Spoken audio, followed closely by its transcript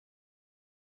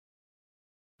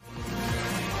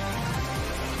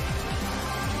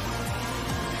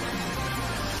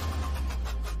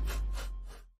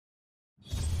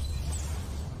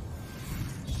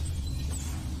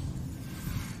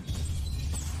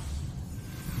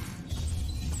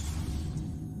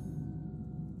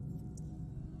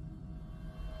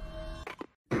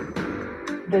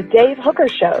The Dave Hooker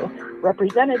Show,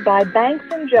 represented by Banks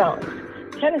 & Jones,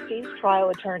 Tennessee's trial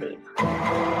attorneys.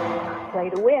 Play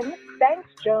to win,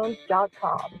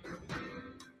 banksjones.com.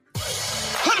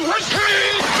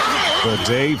 The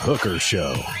Dave Hooker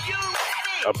Show.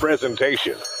 A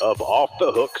presentation of Off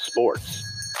the Hook Sports.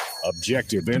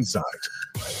 Objective insight,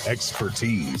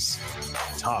 expertise,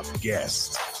 top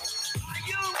guests.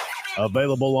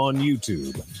 Available on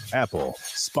YouTube, Apple,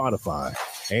 Spotify,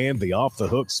 and the Off the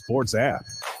Hook Sports app.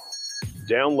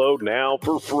 Download now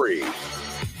for free.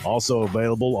 Also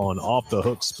available on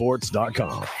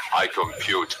offthehooksports.com. I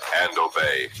compute and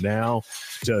obey. Now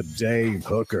to Dave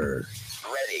Hooker.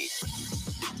 Ready.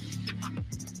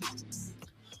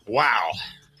 Wow.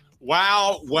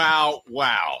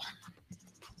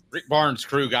 Rick Barnes'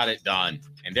 crew got it done.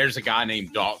 And there's a guy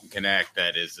named Dalton Knecht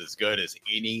that is as good as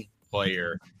any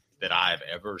player that I've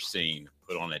ever seen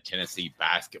put on a Tennessee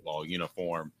basketball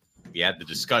uniform. We had the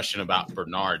discussion about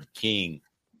Bernard King.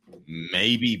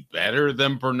 Maybe better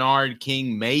than Bernard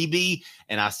King, maybe.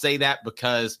 And I say that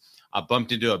because I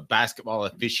bumped into a basketball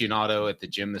aficionado at the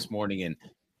gym this morning, and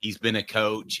he's been a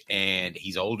coach, and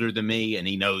he's older than me, and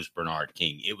he knows Bernard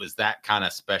King. It was that kind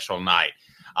of special night.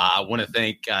 I want to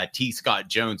thank T. Scott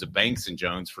Jones of Banks &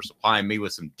 Jones for supplying me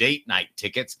with some date night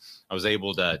tickets. I was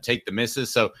able to take the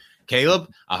missus. So,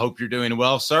 Caleb, I hope you're doing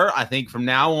well, sir. I think from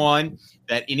now on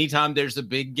that anytime there's a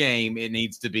big game, it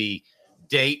needs to be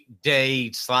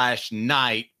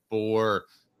day/night for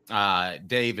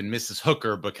Dave and Mrs.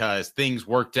 Hooker, because things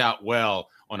worked out well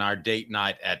on our date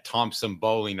night at Thompson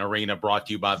Bowling Arena, brought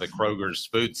to you by the Kroger's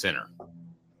Food Center.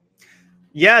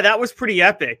 Yeah, that was pretty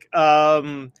epic.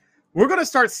 We're going to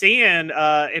start seeing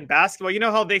in basketball, you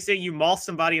know how they say you moss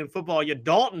somebody in football, you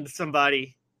Dalton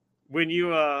somebody when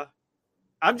you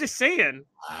I'm just saying.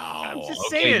 Wow. I'm just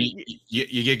saying.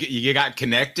 You got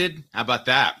connected? How about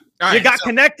that? All right, you got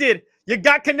connected. You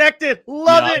got connected.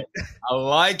 Love it. I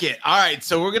like it. All right.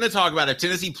 So we're going to talk about if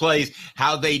Tennessee plays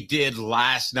how they did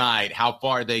last night, how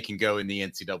far they can go in the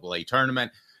NCAA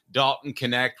tournament. Dalton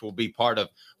Knecht will be part of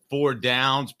Four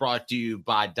Downs, brought to you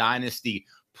by Dynasty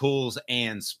Pools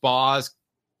and Spas.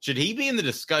 Should he be in the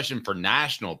discussion for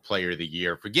National Player of the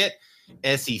Year? Forget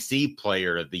SEC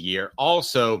Player of the Year.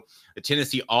 Also, the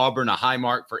Tennessee Auburn, a high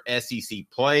mark for SEC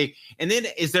play. And then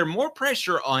is there more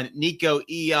pressure on Nico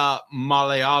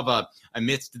Maleava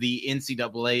amidst the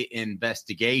NCAA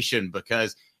investigation?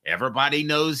 Because everybody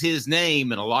knows his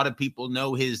name, and a lot of people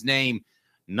know his name,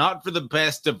 not for the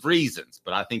best of reasons,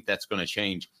 but I think that's going to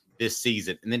change this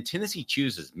season. And then Tennessee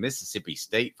chooses Mississippi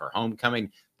State for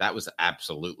homecoming. That was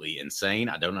absolutely insane.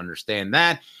 I don't understand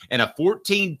that. And a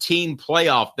 14-team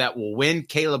playoff that will win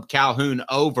Caleb Calhoun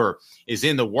over is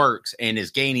in the works and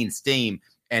is gaining steam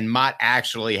and might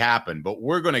actually happen. But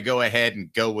we're going to go ahead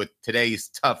and go with today's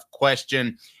tough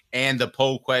question, and the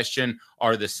poll question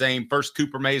are the same. First,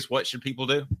 Cooper Mays, what should people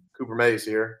do? Cooper Mays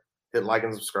here. Hit like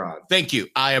and subscribe. Thank you.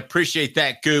 I appreciate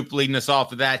that, Coop, leading us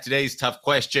off of that. Today's tough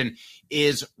question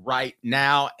is right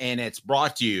now, and it's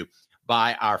brought to you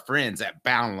by our friends at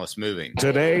Boundless Moving.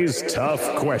 Today's tough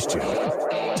question.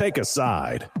 Take a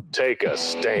side. Take a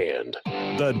stand.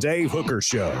 The Dave Hooker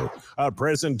Show, a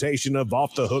presentation of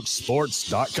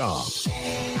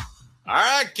offthehooksports.com. All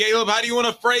right, Caleb, how do you want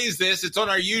to phrase this? It's on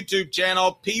our YouTube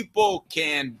channel. People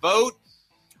can vote.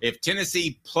 If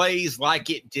Tennessee plays like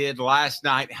it did last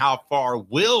night, how far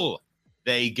will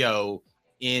they go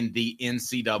in the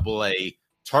NCAA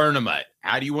tournament?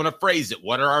 How do you want to phrase it?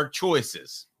 What are our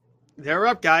choices? They're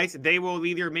up, guys. They will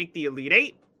either make the Elite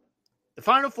Eight, the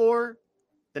Final Four,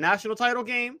 the national title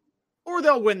game, or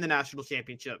they'll win the national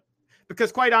championship.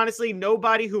 Because quite honestly,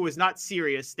 nobody who is not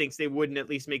serious thinks they wouldn't at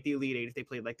least make the Elite Eight if they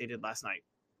played like they did last night.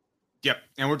 Yep,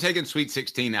 and we're taking Sweet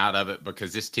 16 out of it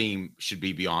because this team should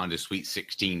be beyond a Sweet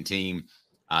 16 team.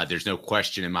 There's no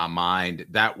question in my mind.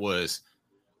 That was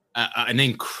an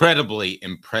incredibly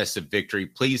impressive victory.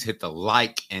 Please hit the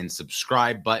like and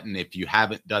subscribe button if you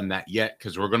haven't done that yet,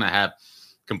 because we're going to have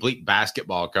complete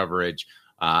basketball coverage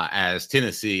as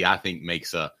Tennessee, I think,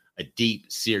 makes a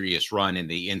deep, serious run in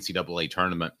the NCAA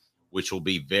tournament, which will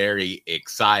be very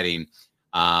exciting.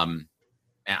 And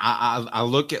I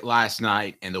look at last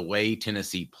night and the way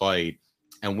Tennessee played,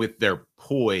 and with their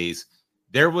poise,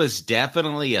 there was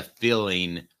definitely a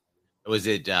feeling, was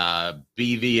it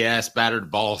BVS, battered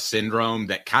ball syndrome,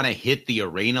 that kind of hit the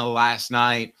arena last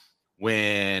night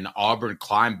when Auburn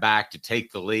climbed back to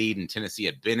take the lead and Tennessee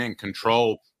had been in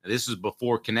control. This was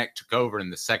before Knecht took over in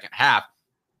the second half.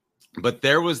 But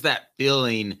there was that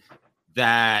feeling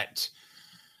that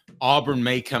Auburn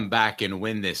may come back and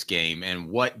win this game. And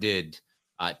what did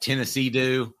Tennessee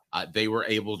do? They were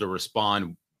able to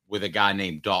respond with a guy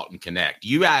named Dalton Knecht.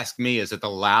 You ask me, is it the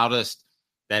loudest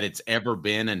that it's ever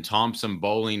been in Thompson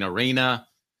Bowling Arena?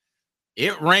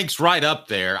 It ranks right up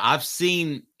there.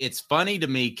 It's funny to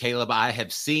me, Caleb, I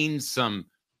have seen some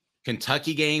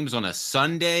Kentucky games on a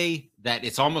Sunday that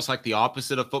it's almost like the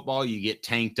opposite of football. You get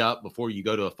tanked up before you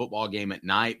go to a football game at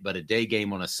night, but a day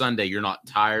game on a Sunday, you're not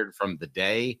tired from the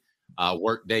day,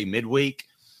 work day midweek.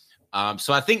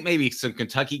 So I think maybe some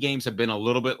Kentucky games have been a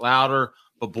little bit louder,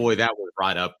 but boy, that was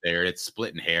right up there. It's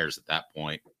splitting hairs at that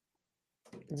point.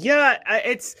 Yeah,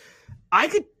 I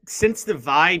could sense the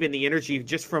vibe and the energy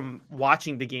just from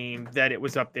watching the game that it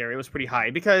was up there. It was pretty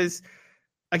high because,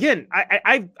 again,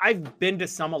 I've been to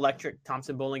some electric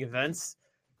Thompson Bowling events.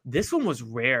 This one was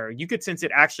rare. You could sense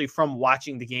it actually from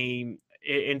watching the game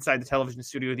inside the television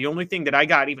studio. The only thing that I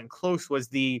got even close was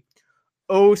the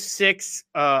 2006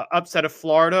 upset of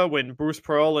Florida when Bruce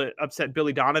Pearl upset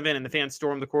Billy Donovan and the fans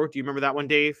stormed the court. Do you remember that one,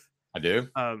 Dave? I do.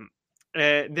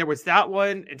 There was that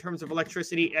one in terms of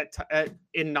electricity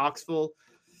in Knoxville.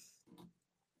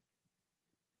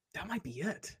 That might be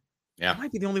it. Yeah. That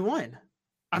might be the only one.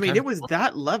 I mean, it was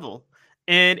that level.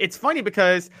 And it's funny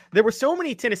because there were so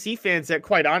many Tennessee fans that,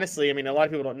 quite honestly, I mean, a lot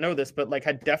of people don't know this, but like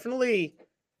had definitely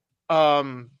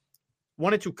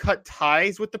wanted to cut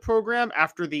ties with the program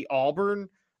after the Auburn,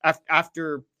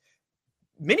 after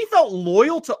many felt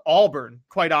loyal to Auburn,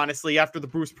 quite honestly, after the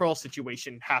Bruce Pearl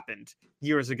situation happened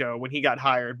years ago when he got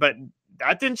hired. But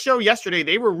that didn't show yesterday.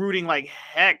 They were rooting like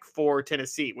heck for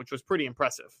Tennessee, which was pretty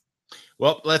impressive.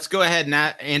 Well, let's go ahead and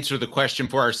answer the question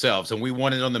for ourselves. And we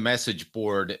want it on the message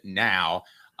board now.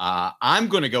 I'm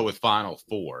going to go with Final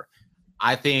Four.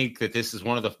 I think that this is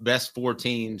one of the best 4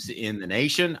 teams in the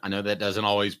nation. I know that doesn't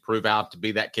always prove out to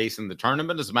be that case in the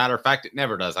tournament. As a matter of fact, it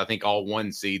never does. I think all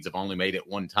 1 seeds have only made it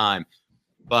one time.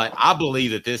 But I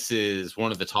believe that this is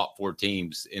one of the top 4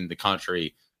 teams in the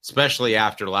country, especially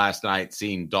after last night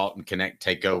seeing Dalton Knecht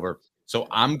take over. So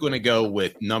I'm going to go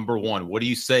with number 1. What do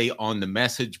you say on the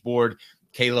message board?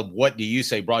 Caleb, what do you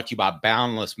say? Brought to you by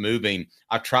Boundless Moving.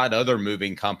 I've tried other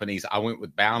moving companies. I went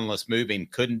with Boundless Moving.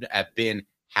 Couldn't have been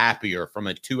happier. From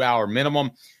a 2-hour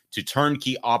minimum to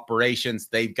turnkey operations,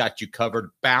 they've got you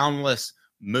covered. Boundless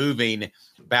Moving,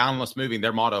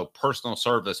 their motto, personal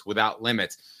service without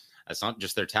limits. That's not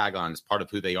just their tagline. It's part of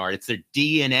who they are. It's their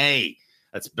DNA.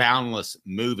 That's Boundless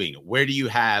Moving. Where do you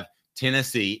have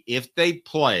Tennessee if they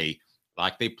play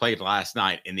like they played last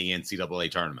night in the NCAA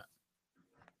tournament?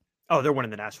 Oh, they're winning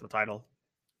the national title.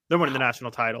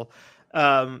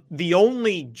 The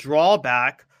only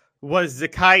drawback was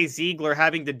Zakai Ziegler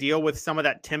having to deal with some of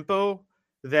that tempo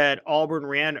that Auburn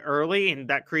ran early, and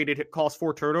that caused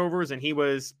 4 turnovers, and he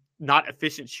was not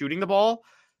efficient shooting the ball.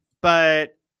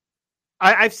 But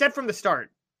I've said from the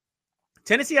start,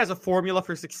 Tennessee has a formula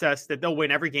for success that they'll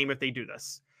win every game if they do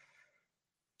this.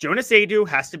 Jonas Aidoo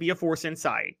has to be a force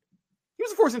inside. He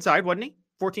was a force inside, wasn't he?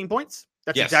 14 points.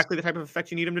 That's exactly the type of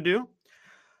effect you need him to do.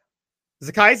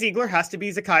 Zakai Ziegler has to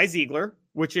be Zakai Ziegler,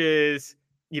 which is,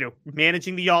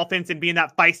 managing the offense and being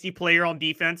that feisty player on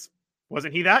defense.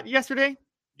 Wasn't he that yesterday?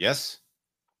 Yes.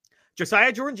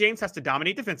 Josiah Jordan-James has to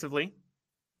dominate defensively.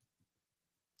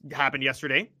 It happened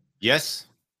yesterday. Yes.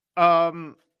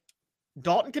 Dalton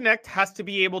Knecht has to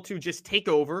be able to just take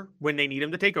over when they need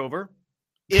him to take over.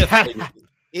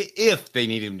 If they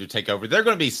need him to take over. There are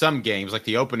going to be some games, like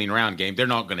the opening round game, they're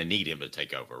not going to need him to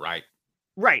take over, right?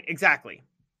 Right, exactly.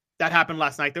 That happened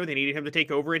last night, though. They needed him to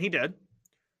take over, and he did.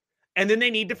 And then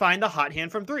they need to find the hot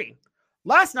hand from 3.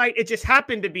 Last night, it just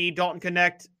happened to be Dalton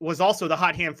Knecht was also the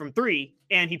hot hand from 3,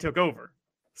 and he took over.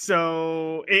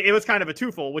 So it was kind of a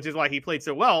twofold, which is why he played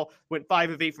so well, went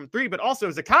 5 of 8 from 3, but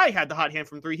also Zakai had the hot hand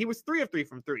from 3. He was 3 of 3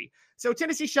 from 3. So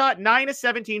Tennessee shot 9 of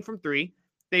 17 from 3.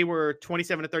 They were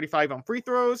 27 to 35 on free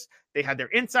throws. They had their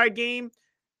inside game.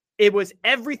 It was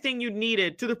everything you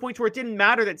needed, to the point where it didn't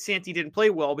matter that Santi didn't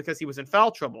play well because he was in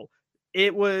foul trouble.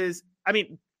 It was,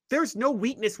 there's no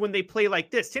weakness when they play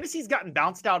like this. Tennessee's gotten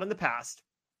bounced out in the past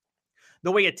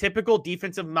the way a typical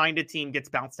defensive-minded team gets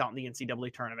bounced out in the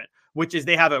NCAA tournament, which is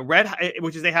they have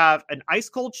an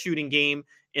ice-cold shooting game,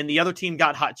 and the other team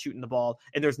got hot shooting the ball,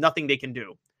 and there's nothing they can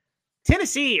do.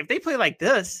 Tennessee, if they play like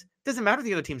this, doesn't matter if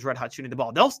the other team's red hot shooting the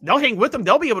ball. They'll hang with them.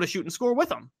 They'll be able to shoot and score with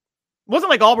them. It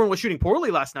wasn't like Auburn was shooting poorly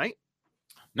last night.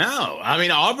 No,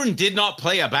 Auburn did not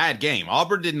play a bad game.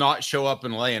 Auburn did not show up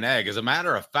and lay an egg. As a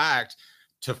matter of fact,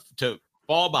 to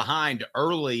fall behind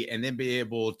early and then be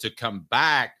able to come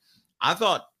back, I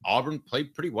thought Auburn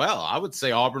played pretty well. I would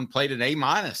say Auburn played an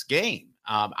A- game.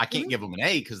 I can't give them an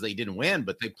A because they didn't win,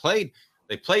 but they played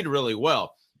really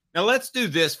well. Now let's do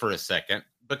this for a second,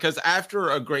 because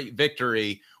after a great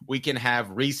victory, we can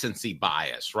have recency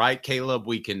bias, right, Caleb?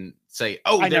 We can say,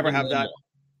 "Oh, I never have that."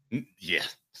 Yeah,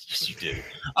 yes, you do.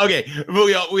 Okay,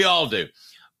 we all do.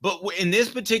 But in this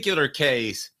particular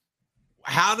case,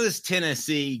 how does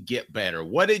Tennessee get better?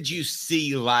 What did you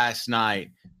see last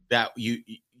night that you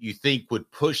think would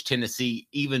push Tennessee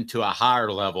even to a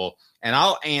higher level? And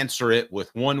I'll answer it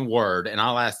with one word, and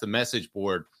I'll ask the message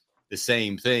board the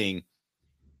same thing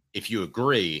if you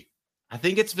agree. I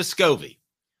think it's Vescovi.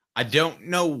 I don't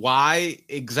know why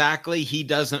exactly he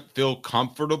doesn't feel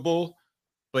comfortable,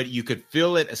 but you could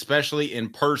feel it, especially in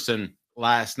person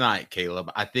last night, Caleb.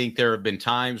 I think there have been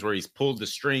times where he's pulled the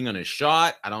string on his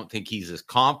shot. I don't think he's as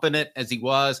confident as he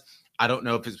was. I don't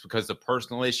know if it's because of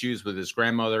personal issues with his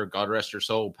grandmother, God rest her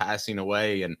soul, passing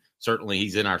away. And certainly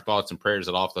he's in our thoughts and prayers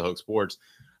at Off the Hook Sports.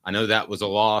 I know that was a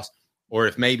loss. Or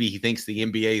if maybe he thinks the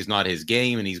NBA is not his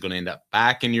game and he's going to end up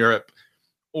back in Europe,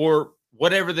 or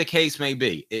whatever the case may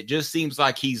be. It just seems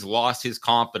like he's lost his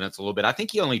confidence a little bit. I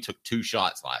think he only took 2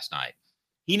 shots last night.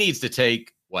 He needs to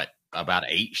take, about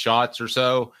 8 shots or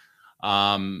so.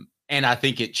 And I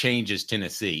think it changes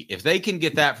Tennessee. If they can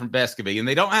get that from Vescovi, and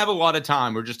they don't have a lot of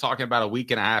time, we're just talking about a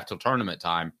week and a half till tournament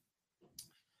time,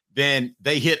 then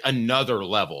they hit another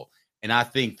level. And I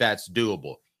think that's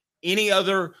doable. Any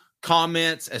other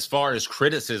comments as far as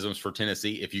criticisms for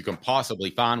Tennessee? If you can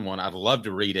possibly find one, I'd love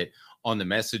to read it on the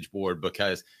message board,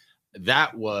 because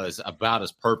that was about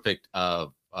as perfect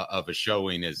of a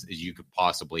showing as you could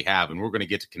possibly have. And we're going to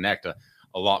get to connect a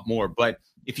lot more. But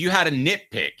if you had a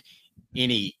nitpick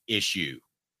any issue,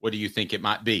 what do you think it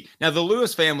might be? Now, the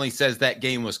Lewis family says that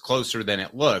game was closer than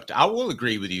it looked. I will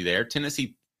agree with you there.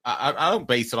 Tennessee, I don't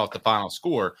base it off the final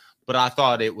score, but I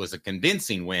thought it was a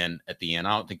convincing win at the end.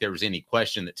 I don't think there was any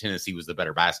question that Tennessee was the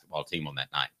better basketball team on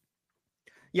that night.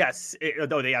 Yes,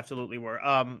 though they absolutely were.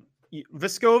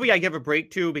 Vescovi, I give a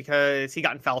break to because he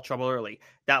got in foul trouble early.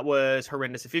 That was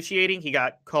horrendous officiating. He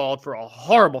got called for a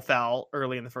horrible foul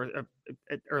early in the first,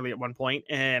 early at one point,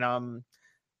 and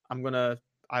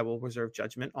I will reserve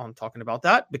judgment on talking about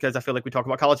that because I feel like we talk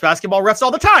about college basketball refs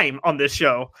all the time on this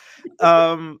show.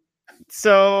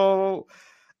 So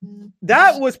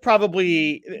that was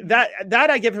probably that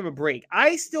I give him a break.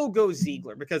 I still go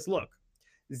Ziegler because look,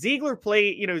 Ziegler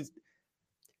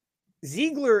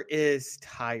Ziegler is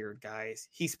tired, guys.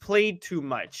 He's played too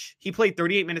much. He played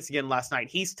 38 minutes again last night.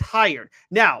 He's tired.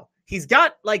 Now, he's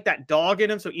got like that dog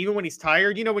in him. So even when he's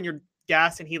tired, when you're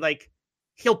gassed and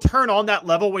he'll turn on that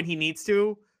level when he needs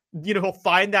to, he'll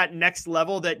find that next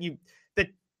level that you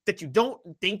don't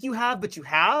think you have, but you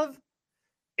have,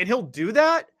 and he'll do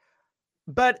that.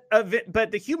 But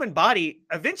the human body,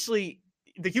 eventually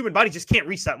the human body just can't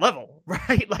reach that level,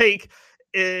 right?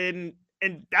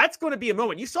 And that's going to be a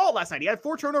moment. You saw it last night. He had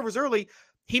 4 turnovers early.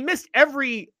 He missed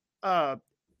every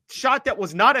shot that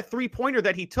was not a 3-pointer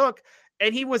that he took.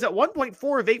 And he was at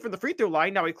 1.4 of 8 from the free throw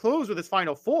line. Now he closed with his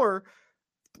final 4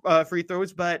 free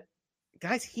throws. But,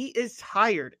 guys, he is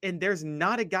tired. And there's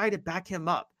not a guy to back him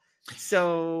up.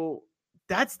 So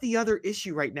that's the other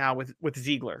issue right now with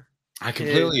Ziegler. I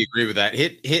completely agree with that.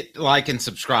 Hit like and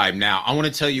subscribe. Now, I want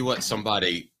to tell you what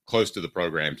somebody close to the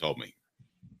program told me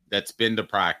that's been to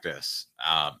practice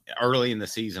early in the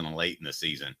season and late in the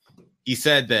season. He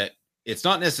said that it's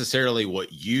not necessarily what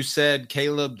you said,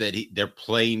 Caleb, that they're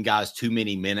playing guys too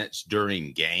many minutes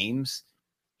during games.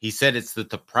 He said it's that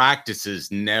the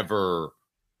practices never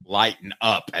lighten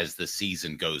up as the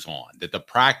season goes on, that the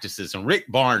practices, and Rick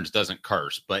Barnes doesn't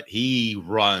curse, but he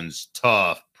runs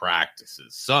tough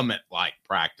practices, summit-like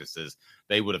practices.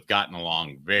 They would have gotten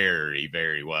along very,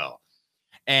 very well.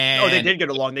 And they did get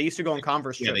along. They used to go on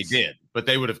Converse trips. Yeah, they did. But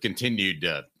they would have continued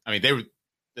to, they were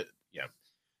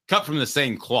cut from the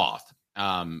same cloth in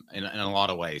a lot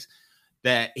of ways.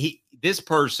 That this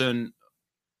person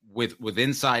with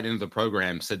insight into the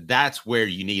program said that's where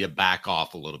you need to back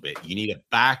off a little bit. You need to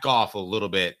back off a little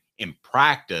bit in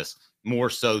practice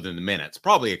more so than the minutes.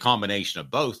 Probably a combination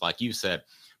of both, like you said.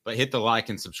 But hit the like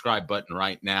and subscribe button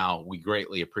right now. We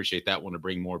greatly appreciate that. Want to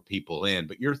bring more people in.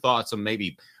 But your thoughts on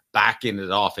maybe backing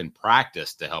it off in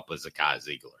practice to help Zakai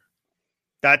Ziegler?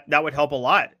 That would help a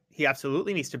lot. He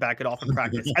absolutely needs to back it off in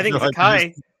practice. I think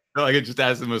Zakai. I could just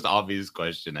ask the most obvious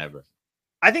question ever.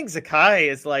 I think Zakai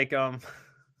is like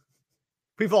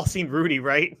we've all seen Rudy,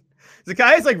 right?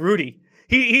 Zakai is like Rudy.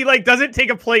 He like doesn't take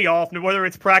a play off, whether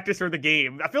it's practice or the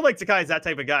game. I feel like Zakai is that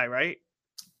type of guy, right?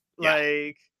 Yeah.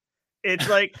 Like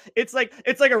it's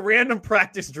like a random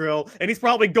practice drill, and he's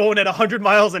probably going at 100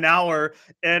 miles an hour.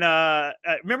 And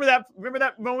remember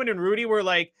that moment in Rudy where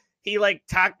like he like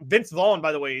Vince Vaughn,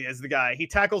 by the way, is the guy. He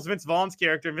tackles Vince Vaughn's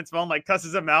character, and Vince Vaughn like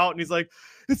cusses him out, and he's like,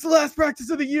 "It's the last practice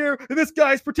of the year, and this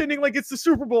guy's pretending like it's the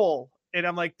Super Bowl." And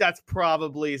I'm like, that's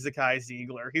probably Zakai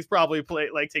Ziegler. He's probably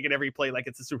taking every play like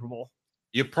it's a Super Bowl.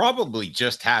 You probably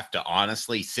just have to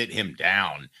honestly sit him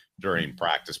down during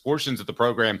practice. Portions of the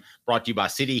program brought to you by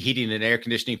City Heating and Air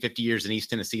Conditioning, 50 years in East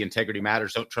Tennessee. Integrity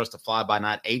matters. Don't trust a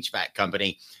fly-by-night HVAC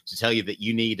company to tell you that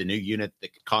you need a new unit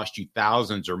that could cost you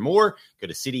thousands or more. Go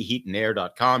to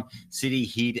cityheatandair.com,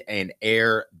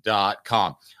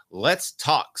 cityheatandair.com. Let's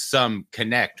talk some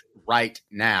Knecht right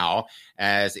now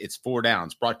as it's 4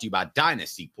 Downs, brought to you by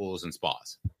Dynasty Pools and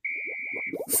Spas.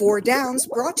 4 Downs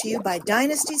brought to you by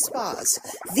Dynasty Spas,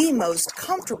 the most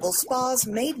comfortable spas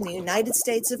made in the United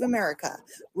States of America,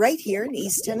 right here in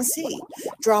East Tennessee.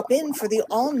 Drop in for the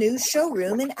all-new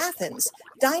showroom in Athens.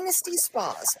 Dynasty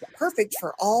Spas, perfect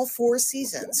for all 4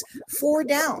 seasons. 4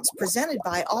 Downs, presented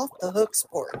by Off the Hook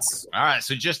Sports. All right,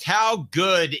 so just how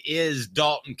good is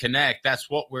Dalton Knecht? That's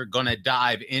what we're going to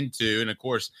dive into. And, of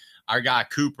course, our guy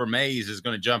Cooper Mays is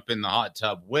going to jump in the hot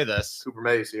tub with us. Cooper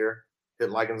Mays here. Hit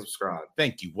like and subscribe.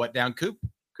 Thank you. What down, Coop?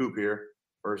 Coop here.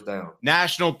 First down.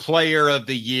 National Player of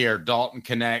the Year, Dalton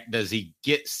Knecht. Does he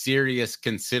get serious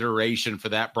consideration for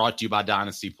that? Brought to you by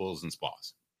Dynasty Pools and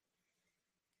Spas.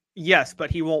 Yes,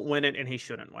 but he won't win it, and he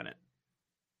shouldn't win it.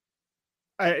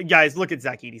 Guys, look at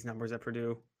Zach Edey's numbers at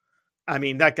Purdue. I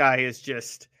mean, that guy is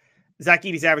just... Zach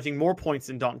Edey's averaging more points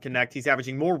than Dalton Knecht. He's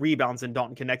averaging more rebounds than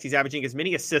Dalton Knecht. He's averaging as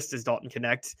many assists as Dalton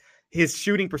Knecht. His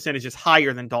shooting percentage is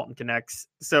higher than Dalton Knecht's.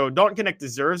 So Dalton Knecht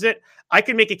deserves it. I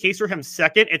can make a case for him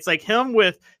second. It's like him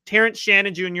with Terrence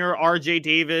Shannon Jr., RJ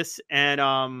Davis, and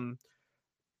well,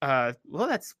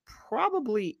 that's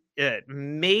probably it.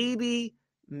 Maybe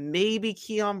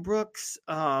Keon Brooks.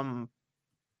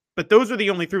 But those are the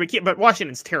only 3. But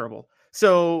Washington's terrible.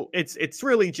 So it's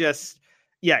really just,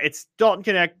 yeah, it's Dalton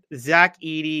Knecht, Zach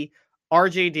Edey,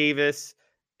 RJ Davis,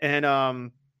 and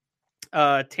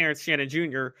Terrence Shannon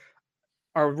Jr.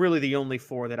 are really the only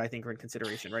 4 that I think are in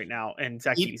consideration right now. And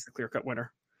Zach Edey's the clear-cut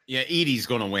winner. Yeah, Edey's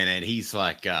going to win it. He's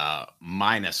like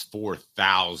minus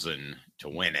 4,000 to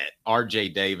win it.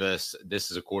 RJ Davis,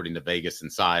 this is according to Vegas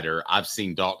Insider. I've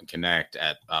seen Dalton Knecht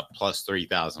at plus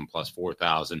 3,000, plus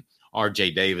 4,000.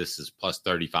 RJ Davis is plus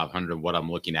 3,500. What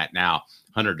I'm looking at now,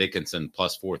 Hunter Dickinson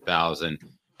plus 4,000.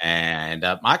 And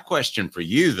my question for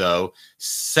you, though,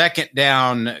 second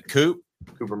down, Coop.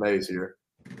 Cooper Mays here.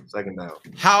 Second down.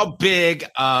 How big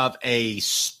of a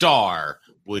star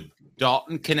would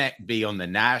Dalton Knecht be on the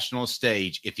national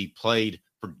stage if he played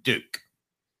for Duke?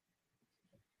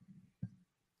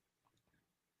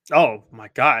 Oh, my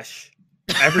gosh.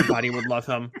 Everybody would love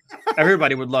him.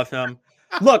 Everybody would love him.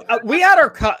 Look, we had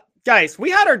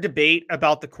our debate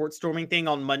about the court storming thing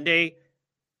on Monday.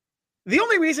 The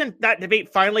only reason that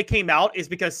debate finally came out is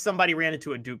because somebody ran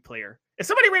into a Duke player. If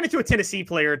somebody ran into a Tennessee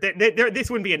player, this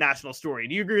wouldn't be a national story.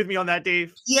 Do you agree with me on that,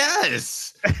 Dave?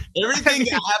 Yes. Everything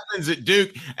that happens at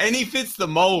Duke, and he fits the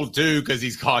mold, too, because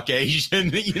he's Caucasian,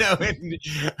 you know, and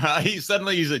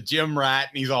he's a gym rat,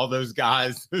 and he's all those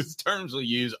guys whose terms we'll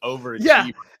use overachieve. Yeah.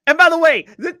 And by the way,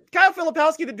 the Kyle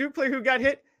Filipowski, the Duke player who got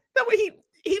hit, that way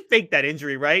he faked that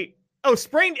injury, right? Oh,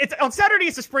 sprained. It's on Saturday.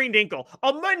 It's a sprained ankle.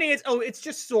 On Monday, it's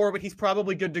just sore, but he's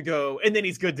probably good to go. And then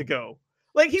he's good to go.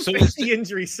 Like he faked the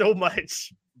injury so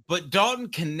much. But Dalton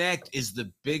Knecht is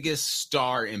the biggest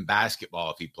star in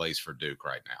basketball if he plays for Duke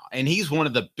right now, and he's one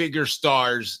of the bigger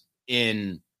stars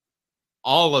in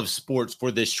all of sports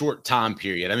for this short time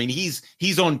period. I mean, he's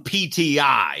on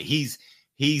PTI. He's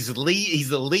the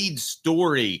lead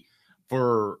story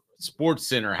for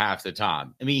SportsCenter half the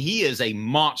time. I mean, he is a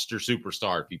monster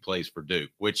superstar if he plays for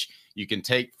Duke, which you can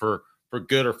take for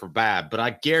good or for bad. But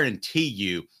I guarantee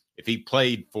you, if he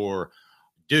played for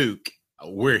Duke,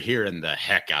 we're hearing the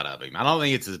heck out of him. I don't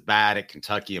think it's as bad at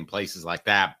Kentucky and places like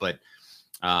that, but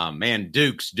man,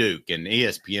 Duke's Duke, and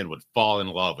ESPN would fall in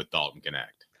love with Dalton Knecht.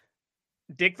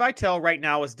 Dick Vitale right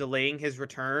now is delaying his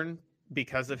return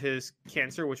because of his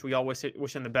cancer, which we always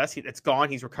wish him the best. It's gone.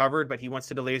 He's recovered, but he wants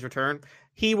to delay his return.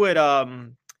 He would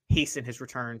hasten his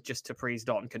return just to praise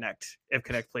Dalton Knecht if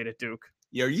Knecht played at Duke.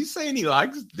 Yeah, are you saying he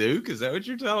likes Duke? Is that what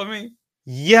you're telling me?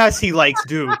 Yes, he likes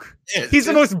Duke. He's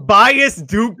the most biased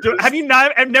Duke. Have you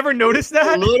not? I've never noticed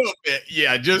that. A little bit.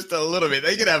 Yeah, just a little bit.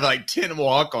 They could have like 10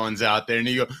 walk-ons out there, and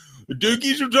you go,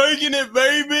 Dookies are taking it,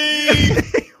 baby.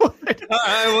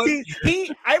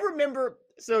 I remember,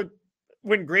 so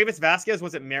when Gravis Vasquez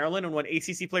was at Maryland and won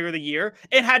ACC Player of the Year,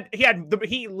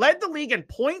 he led the league in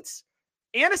points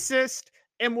and assists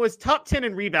and was top 10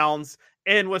 in rebounds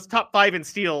and was top 5 in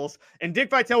steals. And Dick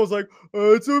Vitale was like,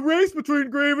 it's a race between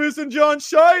Gravis and John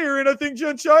Shire, and I think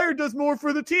John Shire does more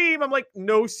for the team. I'm like,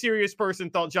 no serious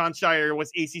person thought John Shire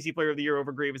was ACC Player of the Year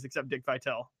over Gravis except Dick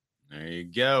Vitale. There you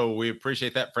go. We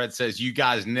appreciate that. Fred says you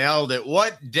guys nailed it.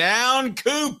 What down,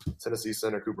 Coop? Tennessee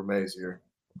center Cooper Mays here.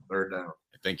 Third down.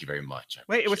 Thank you very much.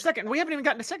 Wait, it was second. We haven't even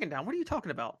gotten a second down. What are you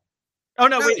talking about? Oh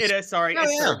no, wait, it is. Sorry,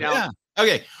 it's third down. Yeah.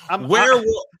 Okay.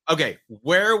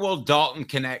 Where will Dalton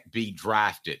Knecht be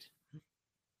drafted?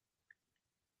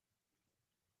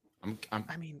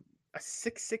 I mean, a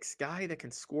 6'6" guy that can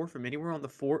score from anywhere on the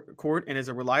court and is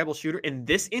a reliable shooter in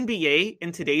this NBA,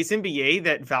 in today's NBA,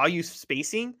 that values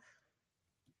spacing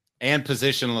and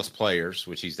positionless players,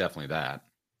 which he's definitely that.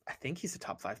 I think he's a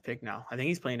top 5 pick now. I think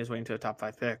he's playing his way into a top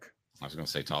 5 pick. I was going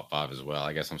to say top 5 as well.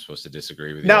 I guess I'm supposed to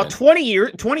disagree with you. Now, 20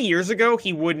 years ago,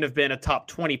 he wouldn't have been a top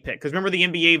 20 pick because remember the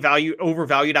NBA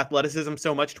overvalued athleticism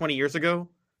so much 20 years ago.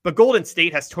 But Golden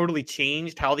State has totally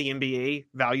changed how the NBA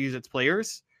values its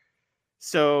players.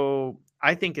 So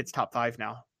I think it's top 5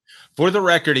 now. For the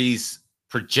record, he's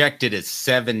projected as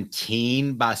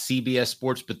 17 by CBS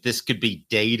Sports, but this could be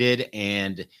dated,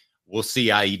 and we'll see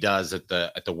how he does at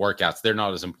the workouts. They're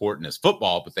not as important as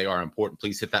football, but they are important.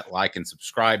 Please hit that like and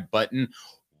subscribe button.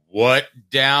 What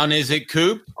down is it,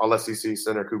 Coop? All SEC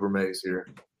center Cooper Mays here.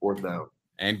 Fourth down.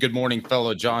 And good morning,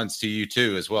 fellow Johns, to you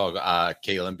too as well,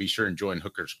 Kaylin. Be sure and join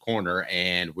Hooker's Corner.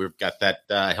 And we've got that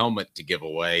helmet to give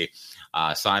away,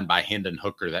 signed by Hendon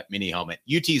Hooker, that mini helmet.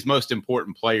 UT's most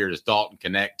important player is Dalton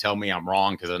Knecht. Tell me I'm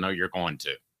wrong because I know you're going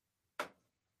to.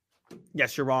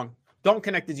 Yes, you're wrong.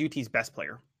 Dalton Knecht is UT's best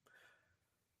player.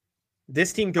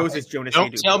 This team goes as Jonas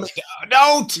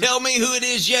Don't tell me who it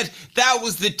is yet. That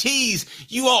was the tease.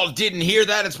 You all didn't hear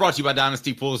that. It's brought to you by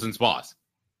Dynasty Pools and Spas.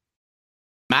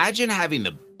 Imagine having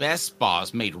the best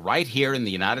spas made right here in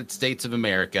the United States of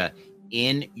America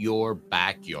in your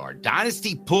backyard.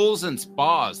 Dynasty Pools and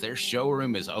Spas. Their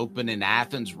showroom is open in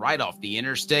Athens, right off the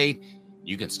interstate.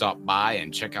 You can stop by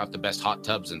and check out the best hot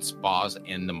tubs and spas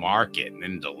in the market. And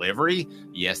in delivery,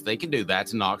 yes, they can do that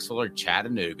to Knoxville or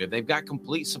Chattanooga. They've got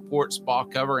complete support, spa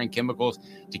cover, and chemicals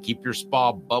to keep your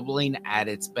spa bubbling at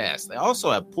its best. They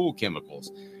also have pool chemicals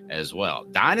as well.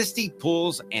 Dynasty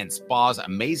Pools and Spas,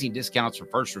 amazing discounts for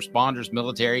first responders,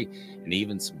 military, and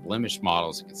even some blemish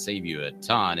models that can save you a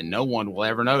ton, and no one will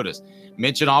ever notice.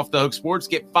 Mention Off the Hook Sports,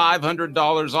 get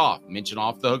 $500 off. Mention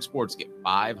Off the Hook Sports, get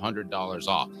 $500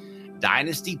 off.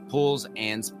 Dynasty Pools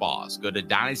and Spas. Go to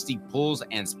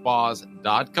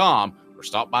dynastypoolsandspas.com or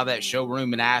stop by that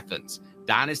showroom in Athens.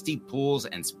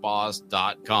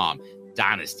 dynastypoolsandspas.com.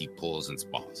 Dynasty Pools and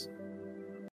Spas.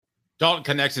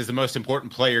 Dalton Knecht is the most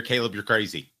important player. Caleb, you're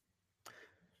crazy.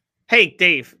 Hey,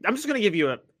 Dave, I'm just going to give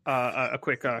you a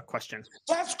quick question.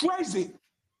 That's crazy.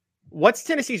 What's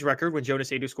Tennessee's record when Jonas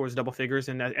Adu scores double figures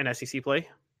in SEC play?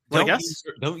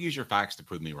 Don't use your facts to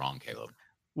prove me wrong, Caleb.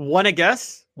 Want to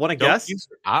guess?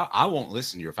 I won't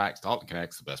listen to your facts. Dalton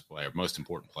Knecht's the best player, most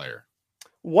important player.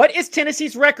 What is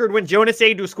Tennessee's record when Jonas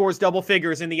Adu scores double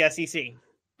figures in the SEC?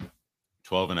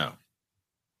 12-0.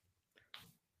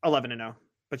 11-0.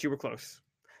 But you were close.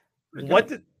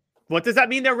 Okay. What does that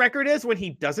mean their record is when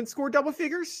he doesn't score double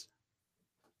figures?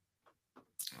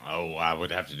 Oh, I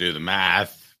would have to do the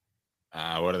math.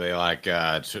 What are they like?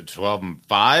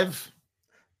 12-5?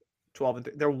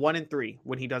 12-3. They're 1-3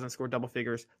 when he doesn't score double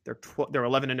figures. They're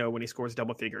 11-0 when he scores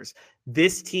double figures.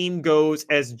 This team goes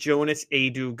as Jonas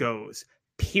Adu goes.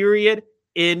 Period.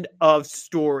 End of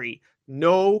story.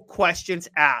 No questions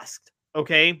asked.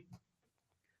 Okay.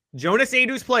 Jonas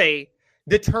Adu's play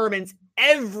determines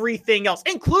everything else,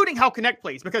 including how Knecht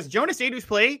plays, because Jonas Adu's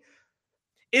play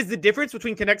is the difference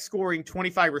between Knecht scoring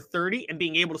 25 or 30 and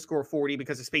being able to score 40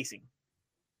 because of spacing.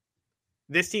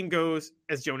 This team goes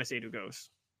as Jonas Adu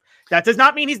goes. That does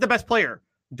not mean he's the best player.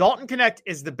 Dalton Knecht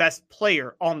is the best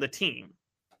player on the team,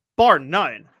 bar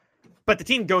none. But the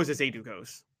team goes as Adu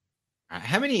goes.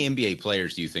 How many NBA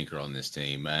players do you think are on this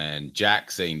team? And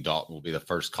Jack saying Dalton will be the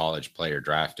first college player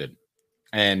drafted.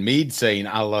 And Meade saying,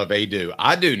 I love Adu.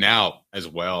 I do now as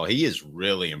well. He has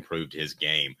really improved his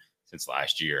game since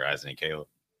last year, hasn't he, Caleb?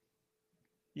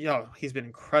 Yeah, he's been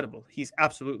incredible. He's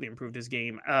absolutely improved his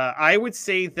game. I would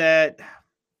say that,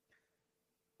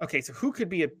 okay, so who could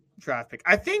be a draft pick?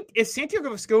 I think if Santiago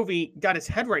Vescovi got his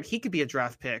head right, he could be a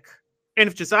draft pick. And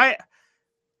if Josiah,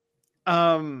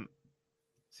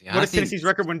 what is Tennessee's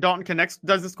record when Dalton Knecht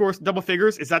doesn't score double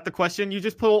figures? Is that the question you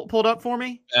just pulled up for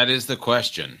me? That is the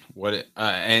question.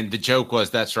 And the joke was,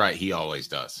 that's right, he always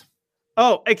does.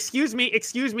 Oh, excuse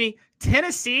me.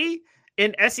 Tennessee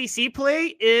in SEC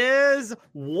play is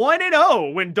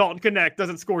 1-0 when Dalton Knecht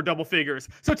doesn't score double figures.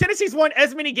 So Tennessee's won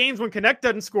as many games when Knecht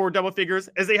doesn't score double figures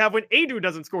as they have when Adu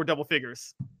doesn't score double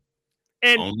figures.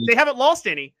 And they haven't lost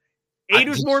any.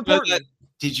 Adu's more important.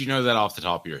 Did you know that off the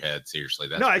top of your head? Seriously.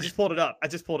 No, I just pulled it up.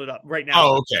 Right now.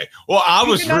 Oh, okay. Well, I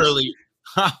was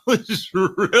I was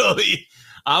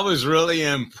really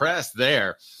impressed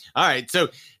there. All right, so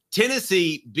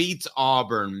Tennessee beats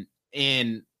Auburn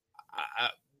in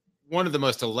one of the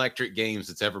most electric games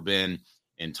that's ever been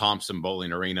in Thompson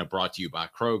Bowling Arena, brought to you by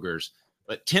Kroger's.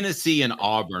 But Tennessee and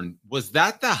Auburn, was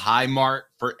that the high mark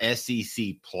for SEC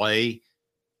play,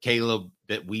 Caleb,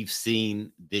 that we've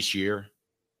seen this year?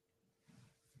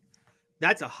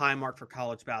 That's a high mark for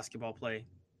college basketball play.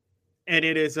 And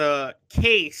it is a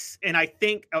case. And I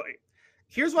think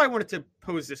here's why I wanted to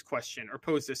pose this question or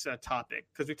pose this topic,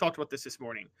 because we talked about this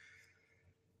morning.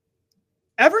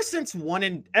 Ever since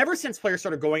players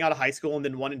started going out of high school and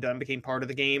then one and done became part of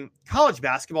the game, college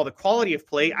basketball, the quality of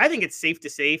play, I think it's safe to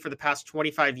say for the past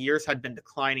 25 years had been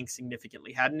declining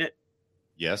significantly, hadn't it?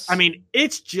 Yes. I mean,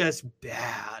 it's just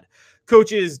bad.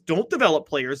 Coaches don't develop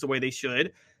players the way they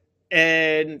should.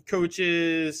 And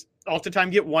coaches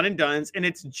oftentimes get one and dones. And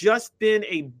it's just been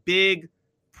a big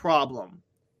problem.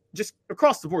 Just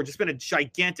across the board, just been a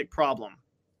gigantic problem.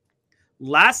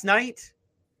 Last night,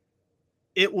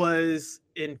 it was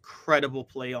incredible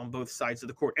play on both sides of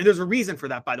the court. And there's a reason for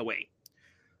that, by the way.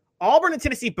 Auburn and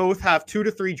Tennessee both have 2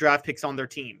 to 3 draft picks on their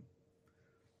team.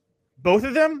 Both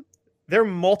of them, their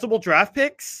multiple draft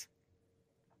picks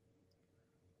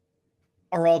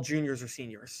are all juniors or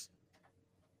seniors.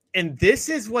 And this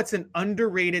is what's an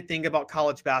underrated thing about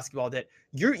college basketball, that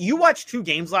you watched 2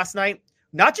 games last night,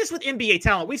 not just with NBA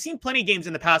talent. We've seen plenty of games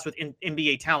in the past with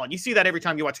NBA talent. You see that every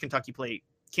time you watch Kentucky play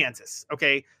Kansas,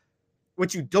 okay?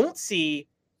 What you don't see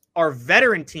are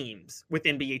veteran teams with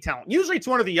NBA talent. Usually it's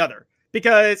one or the other,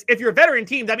 because if you're a veteran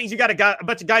team, that means you got a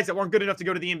bunch of guys that weren't good enough to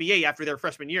go to the NBA after their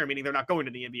freshman year, meaning they're not going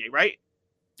to the NBA, right?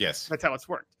 Yes. That's how it's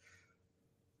worked.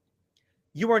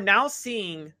 You are now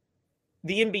seeing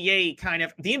the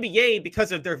NBA,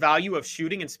 because of their value of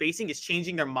shooting and spacing, is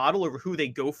changing their model over who they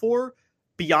go for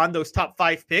beyond those top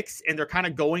 5 picks. And they're kind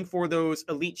of going for those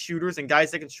elite shooters and guys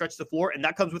that can stretch the floor. And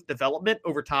that comes with development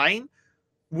over time,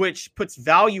 which puts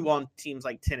value on teams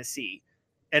like Tennessee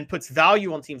and puts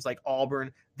value on teams like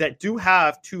Auburn that do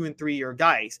have 2 and 3 year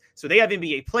guys. So they have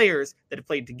NBA players that have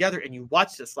played together, and you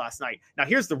watched this last night. Now,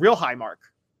 here's the real high mark.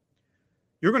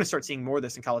 You're going to start seeing more of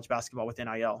this in college basketball with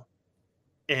NIL.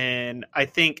 And I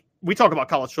think we talk about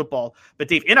college football, but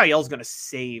Dave, NIL is going to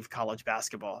save college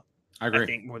basketball. I agree. I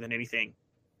think more than anything.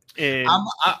 And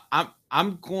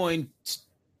I'm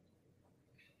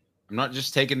not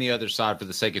just taking the other side for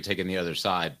the sake of taking the other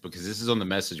side, because this is on the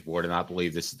message board, and I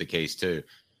believe this is the case too. I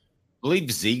believe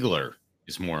Ziegler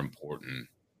is more important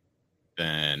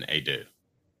than Adu.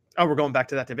 Oh, we're going back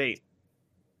to that debate.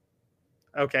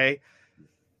 Okay.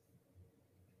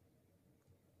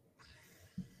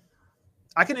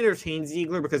 I can entertain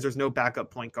Ziegler because there's no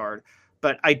backup point guard,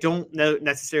 but I don't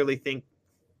necessarily think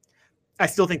 – I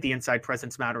still think the inside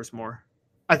presence matters more.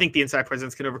 I think the inside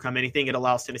presence can overcome anything. It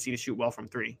allows Tennessee to shoot well from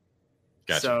 3.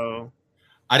 Gotcha. So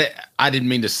I didn't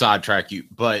mean to sidetrack you,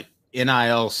 but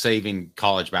NIL saving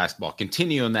college basketball.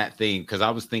 Continue on that theme, because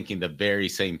I was thinking the very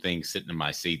same thing sitting in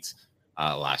my seats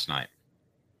last night.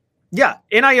 Yeah,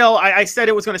 NIL, I said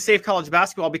it was going to save college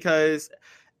basketball because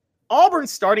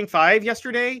Auburn's starting 5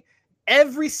 yesterday,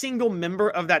 every single member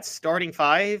of that starting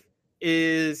 5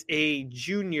 is a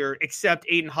junior, except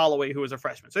Aiden Holloway, who is a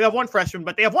freshman. So they have 1 freshman,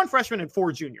 but they have 1 freshman and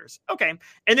 4 juniors. Okay.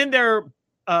 And then their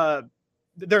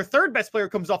third best player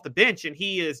comes off the bench, and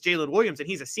he is Jalen Williams, and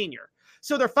he's a senior.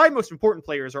 So their 5 most important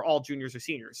players are all juniors or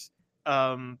seniors.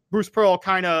 Bruce Pearl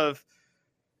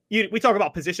we talk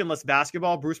about positionless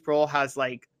basketball. Bruce Pearl has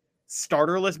like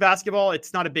starterless basketball.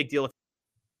 It's not a big deal.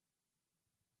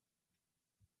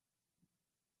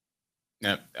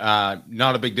 No,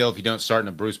 not a big deal if you don't start in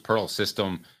a Bruce Pearl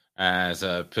system. As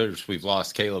we've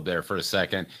lost Caleb there for a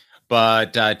second,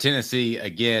 but Tennessee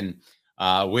again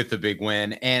with the big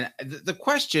win. And the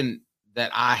question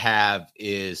that I have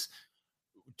is,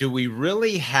 do we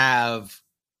really have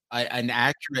an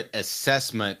accurate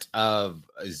assessment of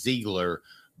Ziegler?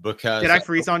 Because did I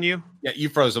freeze on you? Yeah, you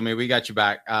froze on me. We got you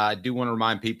back. I do want to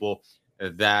remind people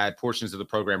that portions of the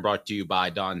program brought to you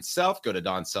by Don Self. Go to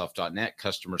donself.net.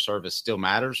 Customer service still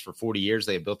matters. For 40 years,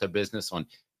 they have built their business on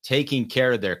taking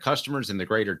care of their customers in the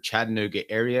greater Chattanooga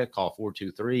area. Call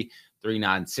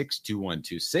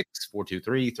 423-396-2126,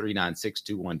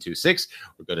 423-396-2126,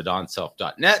 or go to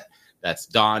donself.net. That's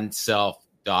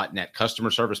donself.net.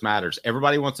 Customer service matters.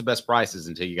 Everybody wants the best prices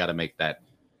until you got to make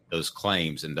those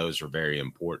claims, and those are very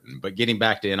important. But getting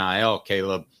back to NIL,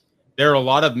 Caleb, there are a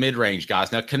lot of mid-range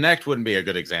guys. Now, Knecht wouldn't be a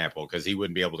good example because he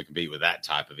wouldn't be able to compete with that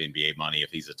type of NBA money if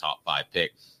he's a top 5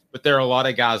 pick. But there are a lot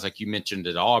of guys, like you mentioned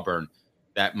at Auburn,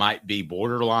 that might be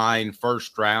borderline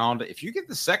first round. If you get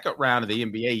the second round of the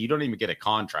NBA, you don't even get a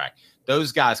contract.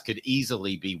 those guys could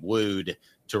easily be wooed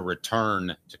to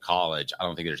return to college. I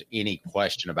don't think there's any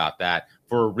question about that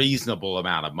for a reasonable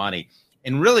amount of money.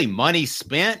 And really, money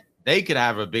spent, they could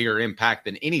have a bigger impact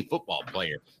than any football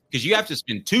player because you have to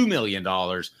spend $2 million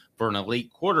for an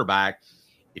elite quarterback.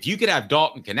 If you could have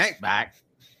Dalton Knecht back,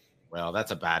 well,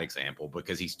 that's a bad example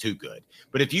because he's too good.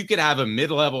 But if you could have a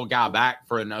mid-level guy back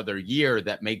for another year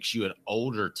that makes you an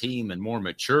older team and more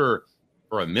mature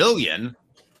for $1 million,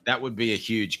 that would be a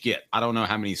huge get. I don't know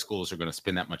how many schools are going to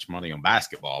spend that much money on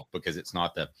basketball because it's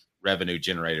not the revenue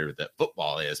generator that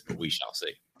football is, but we shall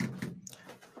see.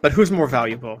 But who's more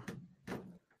valuable?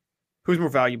 Who's more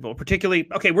valuable? Particularly,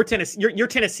 okay, we're Tennessee. You're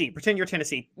Tennessee. Pretend you're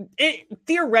Tennessee.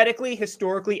 Theoretically,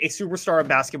 historically, a superstar in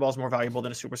basketball is more valuable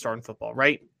than a superstar in football,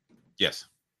 right? Yes.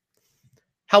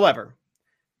 However,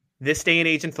 this day and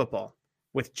age in football,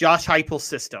 with Josh Heupel's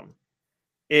system,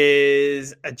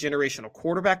 is a generational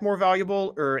quarterback more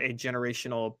valuable or a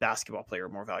generational basketball player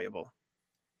more valuable?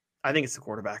 I think it's the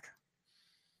quarterback.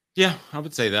 Yeah, I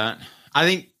would say that. I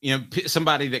think,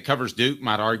 somebody that covers Duke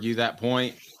might argue that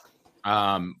point.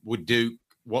 What would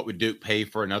Duke pay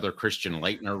for another Christian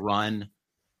Laettner run?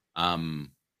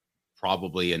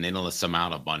 Probably an endless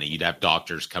amount of money. You'd have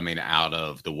doctors coming out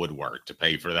of the woodwork to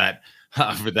pay for that,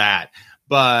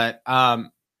 But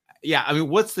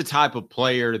what's the type of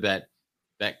player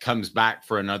that comes back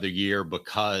for another year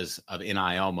because of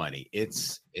NIL money?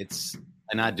 It's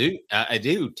an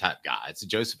Adu type guy. It's a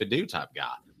Joseph Adu type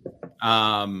guy.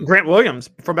 Grant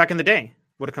Williams from back in the day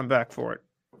would have come back for it.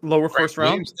 Lower first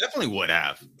round. Williams definitely would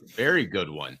have. Very good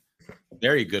one.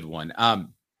 Very good one.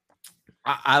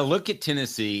 I look at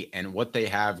Tennessee and what they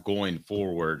have going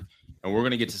forward, and we're going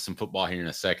to get to some football here in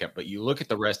a second, but you look at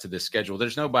the rest of the schedule,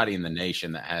 there's nobody in the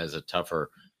nation that has a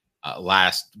tougher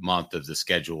last month of the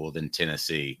schedule than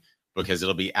Tennessee, because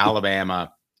it'll be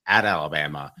Alabama,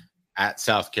 at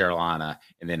South Carolina,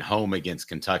 and then home against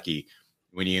Kentucky.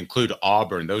 When you include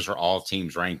Auburn, those are all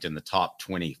teams ranked in the top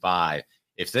 25.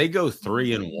 If they go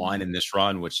 3-1 in this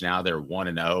run, which now they're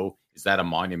 1-0, is that a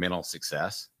monumental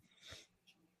success?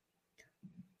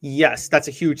 Yes, that's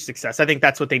a huge success. I think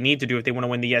that's what they need to do if they want to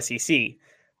win the SEC.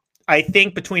 I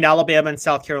think between Alabama and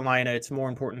South Carolina, it's more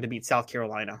important to beat South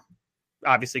Carolina,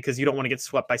 obviously, because you don't want to get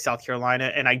swept by South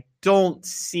Carolina. And I don't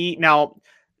see now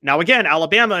again,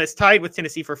 Alabama is tied with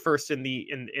Tennessee for first in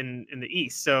the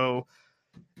East. So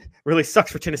it really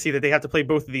sucks for Tennessee that they have to play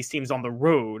both of these teams on the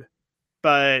road.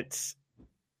 But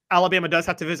Alabama does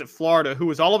have to visit Florida, who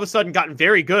has all of a sudden gotten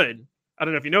very good. I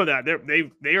don't know if you know that.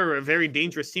 They are a very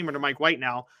dangerous team under Mike White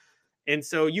now. And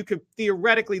so you could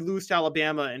theoretically lose to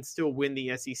Alabama and still win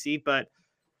the SEC. But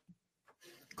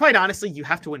quite honestly, you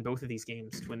have to win both of these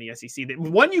games to win the SEC. The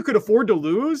one you could afford to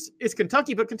lose is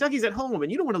Kentucky, but Kentucky's at home,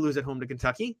 and you don't want to lose at home to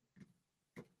Kentucky.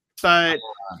 But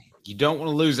you don't want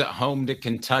to lose at home to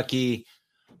Kentucky.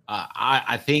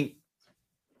 I think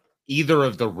either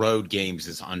of the road games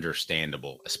is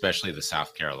understandable, especially the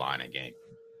South Carolina game.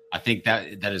 I think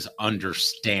that is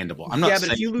understandable. But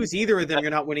if you lose either of them,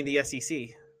 you're not winning the SEC.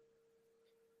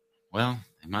 Well,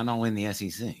 they might not win the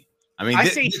SEC. I mean, I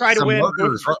say try to win.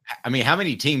 I mean, how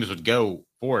many teams would go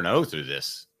 4-0 through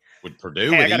this? Would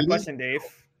Purdue? Hey, I got a question, Dave.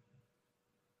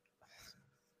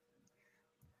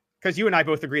 Because you and I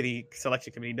both agree the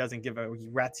selection committee doesn't give a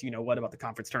rat's what about the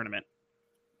conference tournament.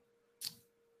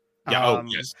 Yeah.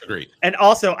 Yes, agreed. And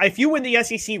also, if you win the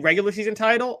SEC regular season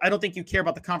title, I don't think you care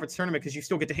about the conference tournament because you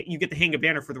still get to hang a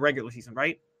banner for the regular season,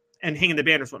 right? And hanging the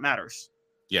banner is what matters.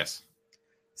 Yes.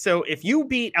 So if you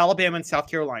beat Alabama and South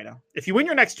Carolina, if you win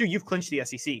your next two, you've clinched the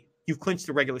SEC. You've clinched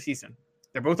the regular season.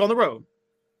 They're both on the road.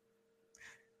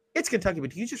 It's Kentucky,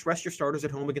 but do you just rest your starters at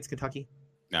home against Kentucky?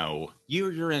 No,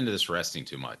 you're into this resting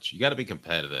too much. You got to be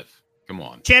competitive. Come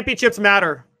on. Championships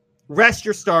matter. Rest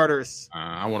your starters.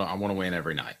 I want to win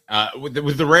every night. With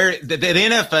the rare the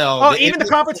NFL. Oh, even the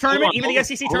conference tournament, even the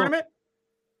SEC tournament.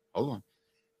 Hold on.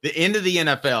 The end of the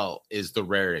NFL is the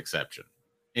rare exception.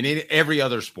 In every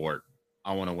other sport,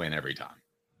 I want to win every time.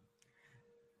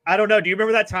 I don't know. Do you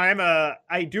remember that time?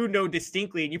 I do know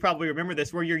distinctly, and you probably remember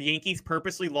this, where your Yankees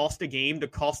purposely lost a game to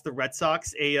cost the Red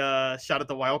Sox a shot at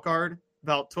the wild card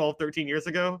about 12, 13 years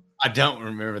ago. I don't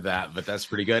remember that, but that's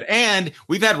pretty good. And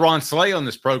we've had Ron Slay on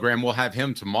this program. We'll have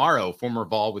him tomorrow, former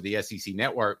Vol with the SEC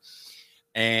Network.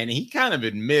 And he kind of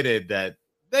admitted that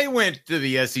they went to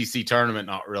the SEC tournament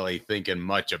not really thinking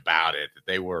much about it, that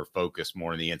they were focused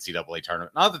more in the NCAA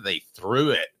tournament. Not that they threw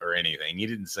it or anything. He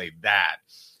didn't say that.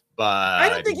 But I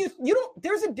don't think you don't.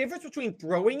 There's a difference between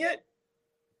throwing it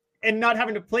and not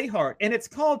having to play hard. And it's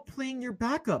called playing your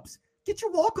backups. Get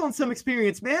your walk-on some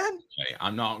experience, man. Okay,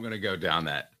 I'm not going to go down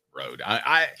that road.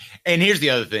 And here's the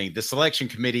other thing. The selection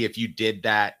committee, if you did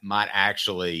that, might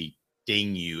actually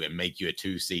ding you and make you a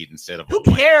 2 seed instead of Who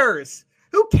cares?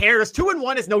 Who cares?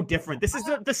 2-1 is no different. This is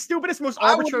the stupidest, most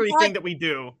arbitrary thing that we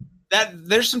do.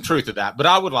 There's some truth to that, but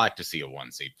I would like to see a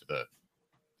 1 seed for the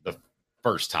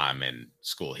first time in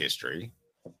school history.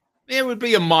 It would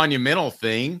be a monumental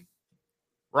thing,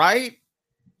 right?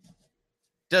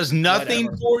 Does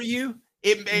nothing for you?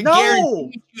 It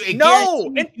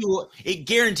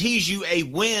guarantees you a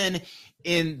win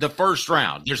in the first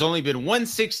round. There's only been one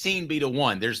 16 beat a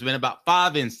 1. There's been about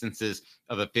 5 instances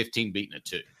of a 15 beating a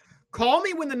 2. Call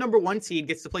me when the number 1 seed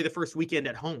gets to play the first weekend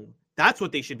at home. That's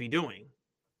what they should be doing.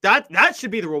 That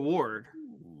should be the reward.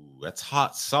 Ooh, that's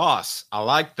hot sauce. I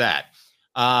like that.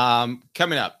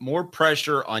 Coming up, more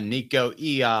pressure on Nico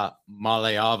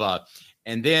Maleava.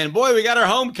 And then, boy, we got our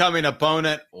homecoming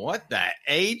opponent. What the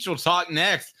H? We'll talk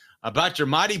next about your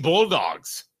mighty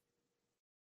Bulldogs.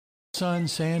 Sun,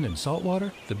 sand, and salt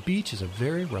water, the beach is a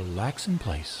very relaxing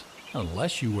place.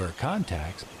 Unless you wear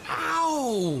contacts.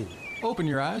 Ow! Open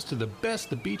your eyes to the best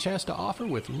the beach has to offer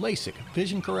with LASIK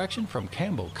vision correction from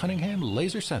Campbell Cunningham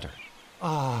Laser Center.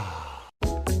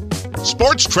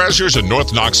 Sports Treasures in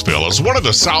North Knoxville is one of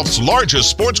the South's largest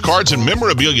sports cards and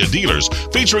memorabilia dealers,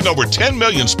 featuring over 10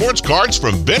 million sports cards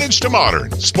from vintage to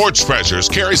modern. Sports Treasures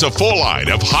carries a full line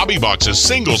of hobby boxes,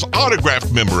 singles,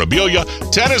 autographed memorabilia,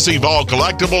 Tennessee Vol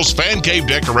collectibles, fan cave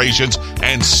decorations,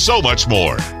 and so much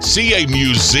more. See a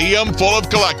museum full of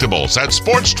collectibles at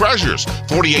Sports Treasures,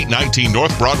 4819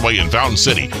 North Broadway in Fountain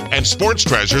City, and Sports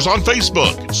Treasures on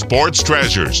Facebook. Sports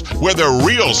Treasures, where the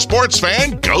real sports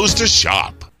fan goes to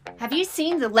shop. Have you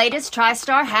seen the latest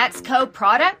TriStar Hats Co.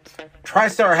 product?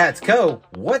 TriStar Hats Co.?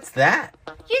 What's that?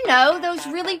 You know, those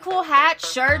really cool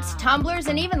hats, shirts, tumblers,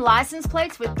 and even license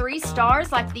plates with 3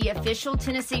 stars like the official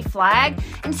Tennessee flag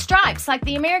and stripes like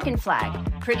the American flag.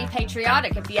 Pretty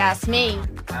patriotic if you ask me.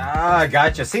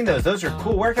 Gotcha. Seen those. Those are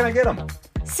cool. Where can I get them?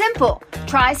 Simple.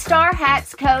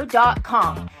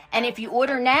 TriStarHatsCo.com. And if you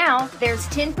order now, there's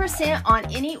 10% on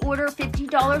any order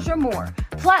 $50 or more.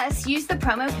 Plus, use the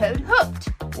promo code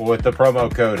HOOKED. With the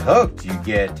promo code HOOKED, you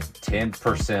get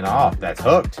 10% off. That's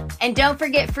hooked. And don't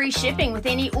forget free shipping with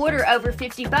any order over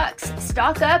 $50.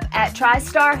 Stock up at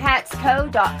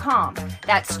TriStarHatsCo.com.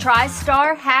 That's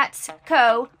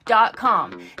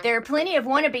TriStarHatsCo.com. There are plenty of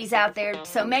wannabes out there,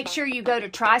 so make sure you go to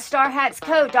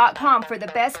TriStarHatsCo.com for the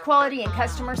best quality and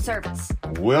customer service.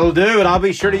 Will do, and I'll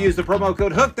be sure to use the promo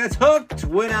code HOOKED. That's hooked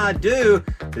when I do,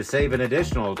 to save an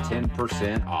additional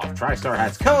 10% off.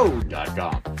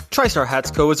 TriStarHatsCo.com. TriStar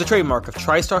Hats Co. is a trademark of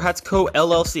TriStar Hats Co.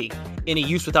 LLC. Any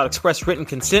use without express written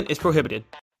consent is prohibited.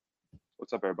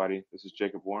 What's up, everybody? This is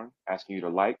Jacob Warren, asking you to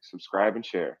like, subscribe, and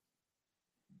share.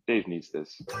 Dave needs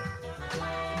this.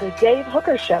 The Dave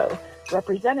Hooker Show,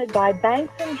 represented by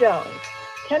Banks & Jones,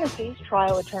 Tennessee's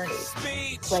trial attorneys.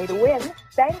 Play to win,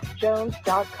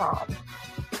 BanksJones.com.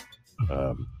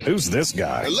 Who's this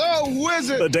guy? Hello, who is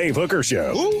it? The Dave Hooker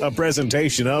Show. Who? A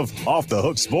presentation of Off the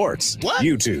Hook Sports. What?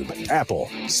 YouTube, Apple,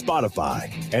 Spotify,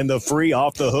 and the free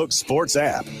Off the Hook Sports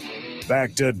app.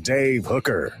 Back to Dave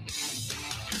Hooker.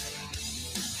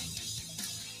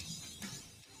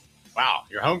 Wow,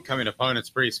 your homecoming opponent's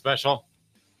pretty special.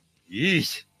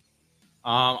 Yeesh.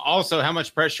 Also, how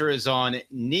much pressure is on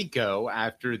Nico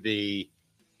after the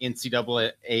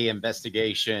NCAA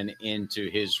investigation into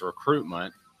his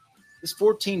recruitment? This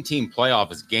 14-team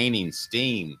playoff is gaining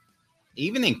steam,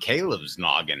 even in Caleb's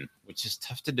noggin, which is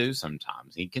tough to do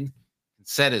sometimes. He can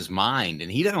set his mind,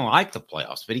 and he doesn't like the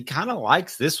playoffs, but he kind of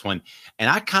likes this one, and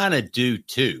I kind of do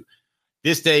too.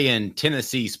 This day in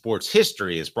Tennessee sports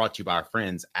history is brought to you by our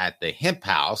friends at the Hemp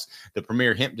House, the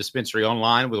premier hemp dispensary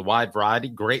online with a wide variety,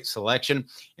 great selection,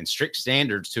 and strict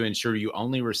standards to ensure you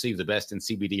only receive the best in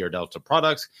CBD or Delta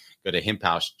products. Go to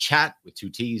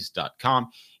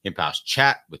hemphousechat.com,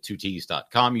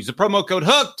 hemphousechat.com. Use the promo code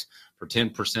HOOKED for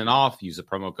 10% off. Use the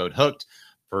promo code HOOKED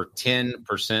for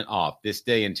 10% off. This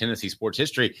day in Tennessee sports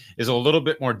history is a little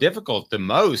bit more difficult than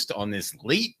most on this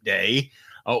leap day.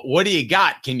 What do you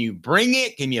got? Can you bring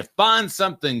it? Can you find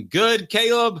something good,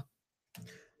 Caleb?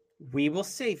 We will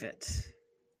save it.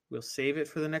 We'll save it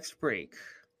for the next break.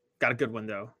 Got a good one,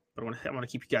 though. But I want to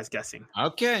keep you guys guessing.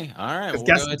 Okay. All right. We'll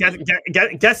guess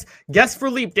for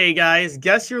leap day, guys.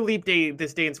 Guess your leap day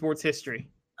this day in sports history.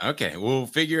 Okay. We'll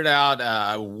figure it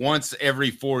out once every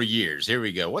 4 years. Here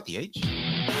we go. What the H?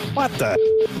 What the?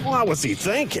 What was he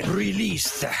thinking?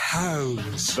 Release the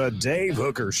hounds. The Dave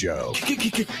Hooker Show.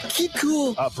 Keep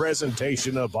cool. A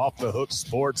presentation of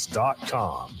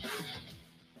OffTheHookSports.com.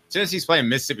 Tennessee's playing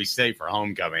Mississippi State for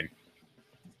homecoming.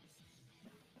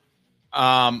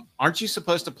 Aren't you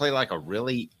supposed to play like a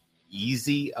really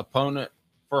easy opponent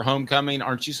for homecoming.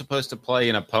 Aren't you supposed to play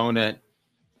an opponent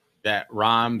that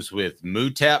rhymes with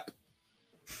Mutep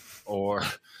or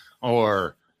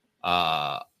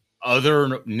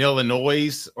other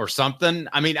Illinois or something?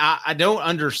 I mean, I don't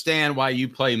understand why you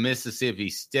play Mississippi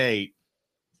State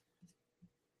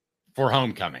for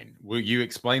homecoming. Will you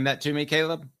explain that to me,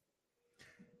 Caleb?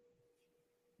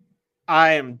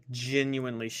 I am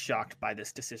genuinely shocked by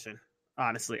this decision.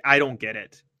 Honestly, I don't get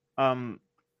it.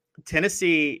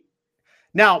 Tennessee.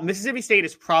 Now, Mississippi State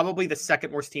is probably the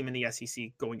second worst team in the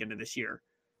SEC going into this year.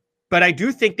 But I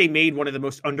do think they made one of the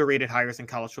most underrated hires in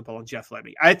college football in Jeff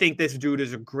Lebby. I think this dude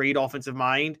is a great offensive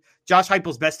mind. Josh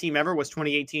Heupel's best team ever was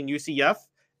 2018 UCF,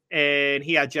 and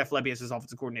he had Jeff Lebby as his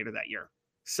offensive coordinator that year.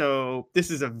 So this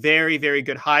is a very, very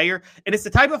good hire. And it's the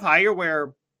type of hire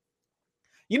where,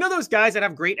 you know, those guys that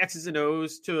have great X's and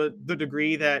O's to the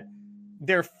degree that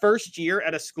their first year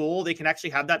at a school, they can actually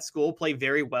have that school play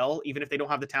very well, even if they don't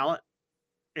have the talent.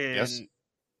 And yes.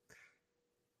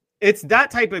 It's that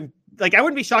type of, like, I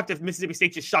wouldn't be shocked if Mississippi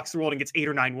State just shocks the world and gets 8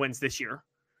 or 9 wins this year.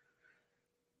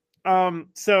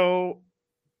 So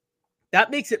that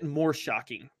makes it more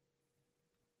shocking.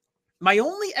 My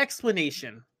only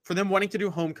explanation for them wanting to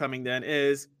do homecoming then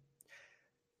is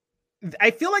I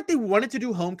feel like they wanted to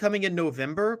do homecoming in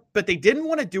November, but they didn't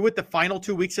want to do it the final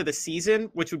 2 weeks of the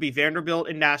season, which would be Vanderbilt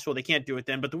and Nashville. They can't do it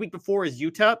then, but the week before is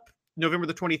UTEP, November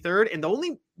the 23rd. And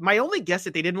my only guess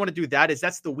that they didn't want to do that is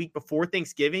that's the week before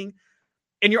Thanksgiving.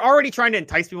 And you're already trying to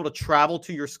entice people to travel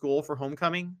to your school for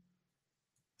homecoming.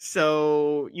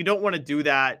 So you don't want to do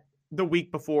that the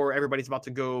week before everybody's about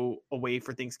to go away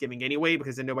for Thanksgiving anyway,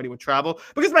 because then nobody would travel.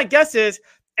 Because my guess is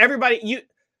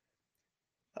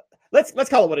let's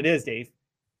call it what it is, Dave.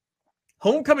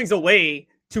 Homecoming's a way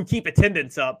to keep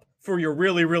attendance up for your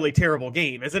really, really terrible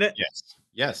game, isn't it?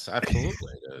 Yes, absolutely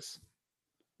it is.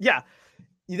 Yeah.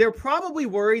 They're probably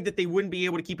worried that they wouldn't be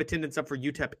able to keep attendance up for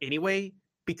UTEP anyway,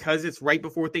 because it's right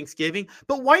before Thanksgiving.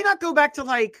 But why not go back to,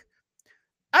 like,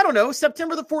 I don't know,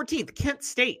 September the 14th, Kent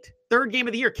State, third game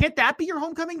of the year. Can't that be your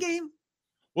homecoming game?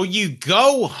 Well, you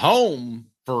go home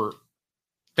for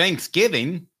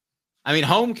Thanksgiving. I mean,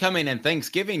 homecoming and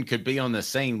Thanksgiving could be on the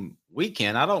same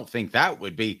weekend. I don't think that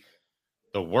would be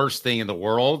the worst thing in the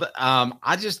world.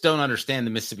 I just don't understand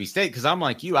the Mississippi State, because I'm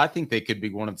like you. I think they could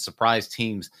be one of the surprise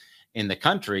teams in the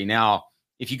country. Now,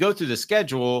 if you go through the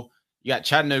schedule, you got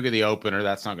Chattanooga, the opener.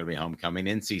 That's not going to be homecoming.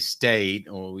 NC State,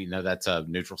 we know that's a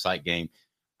neutral site game.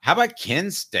 How about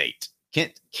Kent State?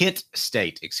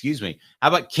 Excuse me. How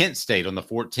about Kent State on the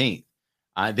 14th?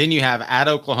 Then you have at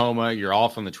Oklahoma. You're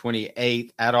off on the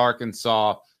 28th. At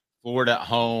Arkansas, Florida at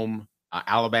home,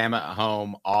 Alabama at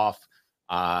home, off.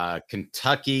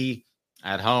 Kentucky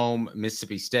at home,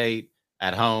 Mississippi State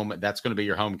at home. That's going to be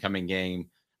your homecoming game.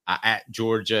 At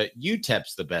Georgia,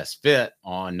 UTEP's the best fit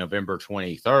on November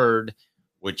 23rd,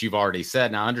 which you've already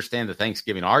said. Now, I understand the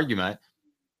Thanksgiving argument,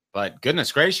 but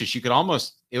goodness gracious, it would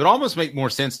almost make more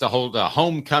sense to hold a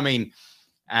homecoming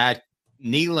at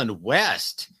Neyland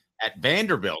West at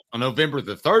Vanderbilt on November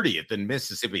the 30th than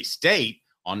Mississippi State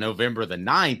on November the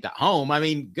 9th at home. I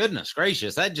mean, goodness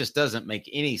gracious, that just doesn't make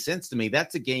any sense to me.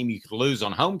 That's a game you could lose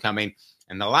on homecoming.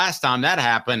 And the last time that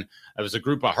happened, it was a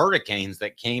group of Hurricanes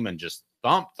that came and just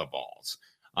thumped the Vols.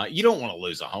 You don't want to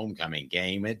lose a homecoming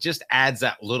game. It just adds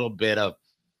that little bit of,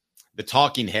 the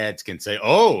talking heads can say,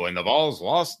 oh, and the Vols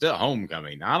lost at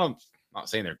homecoming. I'm not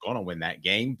saying they're going to win that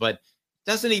game, but it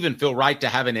doesn't even feel right to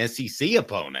have an SEC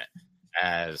opponent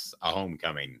as a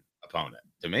homecoming opponent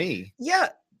to me.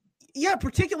 Yeah,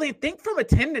 particularly think from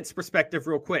attendance perspective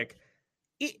real quick.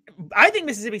 I think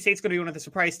Mississippi State's going to be one of the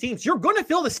surprise teams. You're going to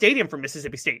fill the stadium for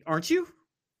Mississippi State, aren't you?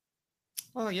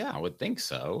 Well, yeah, I would think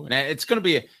so. And it's going to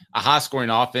be a high-scoring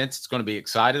offense. It's going to be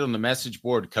excited. On the message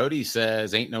board, Cody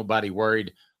says, ain't nobody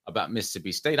worried about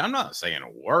Mississippi State. I'm not saying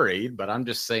worried, but I'm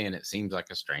just saying it seems like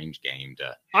a strange game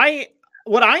to.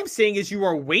 What I'm saying is you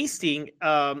are wasting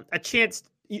a chance.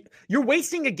 You're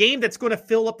wasting a game that's going to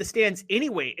fill up the stands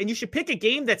anyway, and you should pick a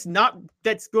game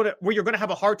where you're going to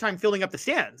have a hard time filling up the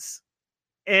stands.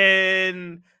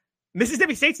 And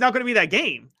Mississippi State's not going to be that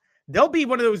game. They'll be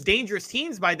one of those dangerous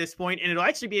teams by this point, and it'll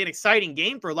actually be an exciting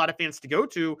game for a lot of fans to go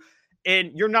to.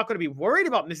 And you're not going to be worried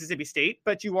about Mississippi State,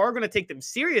 but you are going to take them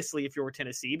seriously if you're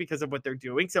Tennessee because of what they're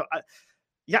doing. So,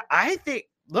 I think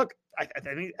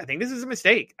this is a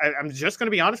mistake. I'm just going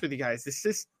to be honest with you guys. This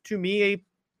is, to me, a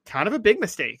kind of a big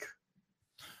mistake.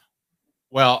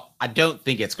 Well, I don't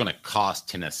think it's going to cost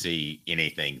Tennessee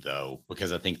anything, though,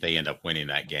 because I think they end up winning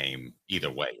that game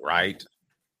either way, right?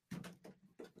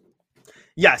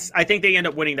 Yes, I think they end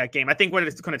up winning that game. I think what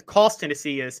it's going to cost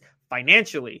Tennessee is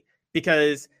financially,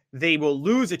 because they will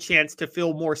lose a chance to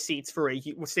fill more seats for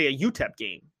say a UTEP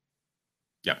game.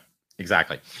 Yep,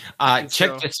 exactly.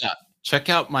 Check this out. Check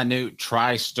out my new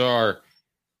TriStar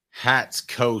Hats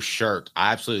Co shirt.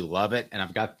 I absolutely love it. And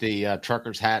I've got the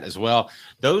truckers hat as well.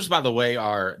 Those, by the way,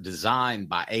 are designed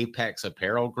by Apex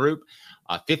Apparel Group.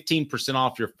 15%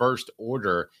 off your first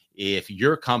order if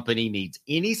your company needs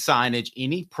any signage,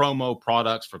 any promo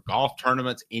products for golf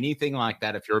tournaments, anything like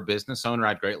that. If you're a business owner,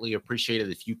 I'd greatly appreciate it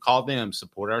if you call them,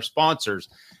 support our sponsors.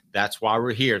 That's why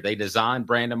we're here. They design,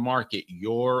 brand, and market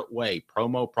your way.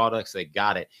 Promo products, they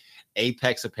got it.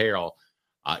 Apex Apparel.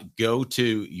 Go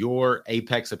to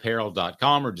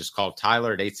yourapexapparel.com or just call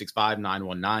Tyler at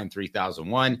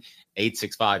 865-919-3001,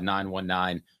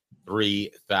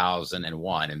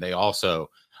 865-919-3001. And they also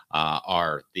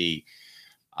are the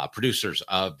producers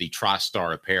of the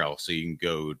TriStar Apparel. So you can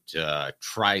go to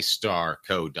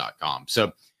tristarco.com.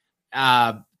 So,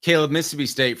 Caleb, Mississippi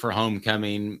State for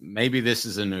homecoming. Maybe this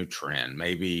is a new trend.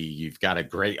 Maybe you've got a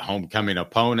great homecoming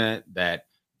opponent that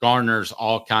garners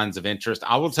all kinds of interest.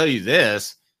 I will tell you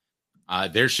this,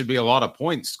 there should be a lot of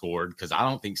points scored because I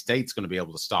don't think State's going to be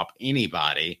able to stop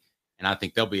anybody, and I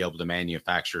think they'll be able to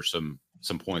manufacture some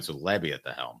points with Levy at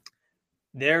the helm.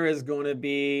 There is going to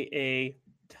be a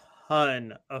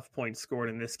ton of points scored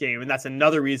in this game, and that's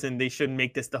another reason they should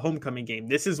make this the homecoming game.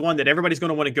 This is one that everybody's going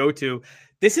to want to go to.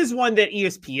 This is one that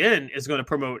ESPN is going to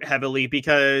promote heavily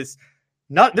because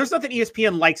there's nothing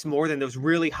ESPN likes more than those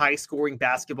really high-scoring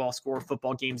basketball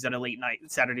football games at a late night,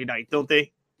 Saturday night, don't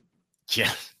they?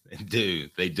 Yeah, they do.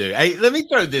 They do. Hey, let me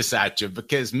throw this at you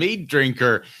because Mead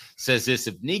Drinker says this.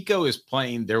 If Nico is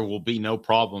playing, there will be no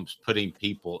problems putting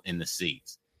people in the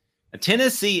seats. Now,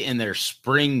 Tennessee in their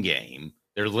spring game,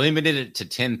 they're limited it to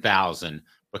 10,000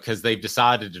 because they've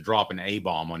decided to drop an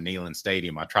A-bomb on Neyland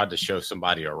Stadium. I tried to show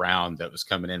somebody around that was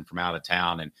coming in from out of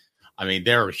town, and I mean,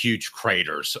 there are huge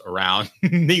craters around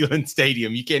Neyland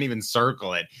Stadium. You can't even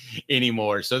circle it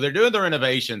anymore. So they're doing the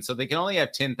renovation, so they can only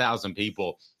have 10,000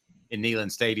 people in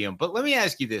Neyland Stadium. But let me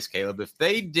ask you this, Caleb. If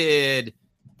they did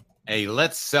a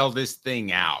let's sell this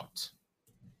thing out,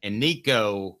 and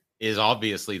Nico is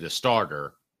obviously the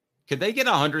starter, could they get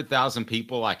 100,000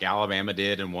 people like Alabama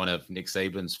did in one of Nick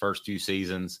Saban's first 2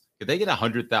 seasons? Could they get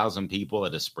 100,000 people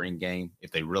at a spring game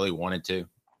if they really wanted to?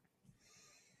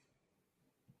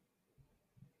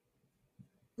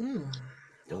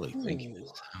 Really thinking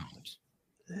this out.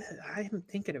 I am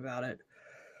thinking about it.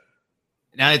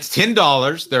 Now it's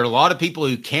 $10. There are a lot of people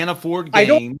who can't afford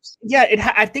games.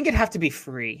 I think it'd have to be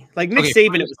free. Like Nick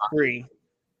Saban, it was free.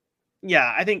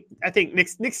 Yeah, I think Nick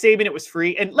Saban, it was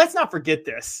free. And let's not forget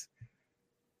this.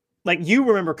 Like, you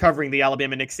remember covering the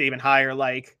Alabama Nick Saban hire.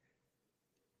 Like,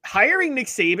 hiring Nick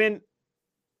Saban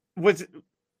was.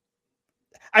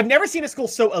 I've never seen a school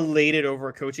so elated over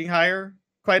a coaching hire.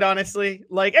 Quite honestly,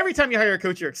 like every time you hire a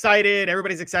coach, you're excited.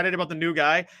 Everybody's excited about the new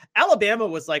guy. Alabama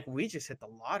was like, we just hit the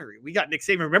lottery. We got Nick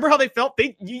Saban. Remember how they felt?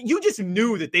 You just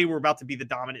knew that they were about to be the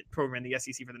dominant program in the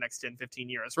SEC for the next 10, 15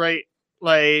 years, right?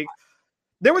 Like,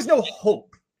 there was no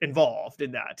hope involved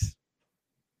in that.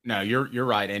 No, you're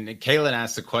right. And Kaylin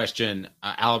asked the question,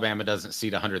 Alabama doesn't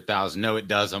seat 100,000. No, it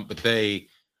doesn't, but it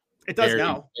does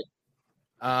now.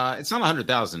 It's not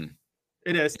 100,000.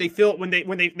 It is. They fill when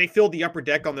they filled the upper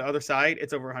deck on the other side.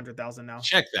 It's over 100,000 now.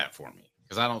 Check that for me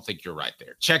because I don't think you're right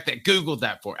there. Check that. Googled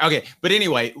that for me. Okay, but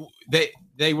anyway,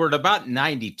 they were at about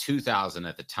 92,000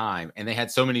 at the time, and they had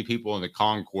so many people in the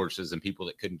concourses and people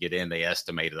that couldn't get in. They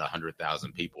estimated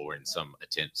 100,000 people were in some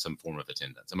form of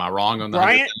attendance. Am I wrong on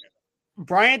that?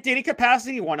 Bryant daily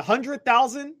capacity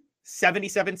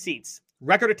 100,077 seats.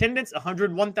 Record attendance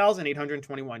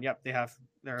 101,821. Yep, they have.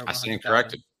 I stand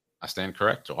corrected. I stand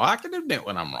correct. Well, I can admit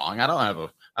when I'm wrong. I don't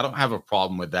have a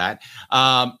problem with that.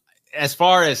 As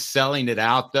far as selling it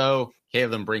out, though,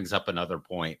 Kalen brings up another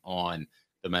point on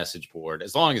the message board.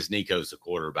 As long as Nico's the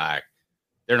quarterback,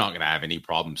 they're not going to have any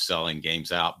problem selling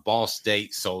games out. Ball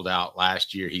State sold out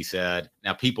last year, he said.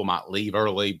 Now, people might leave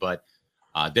early, but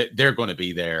they're going to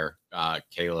be there,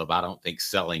 Caleb. I don't think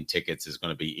selling tickets is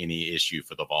going to be any issue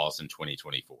for the Vols in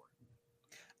 2024.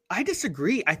 I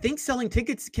disagree. I think selling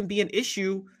tickets can be an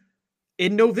issue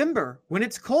in November when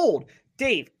it's cold.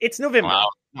 Dave, it's November. Wow,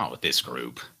 not with this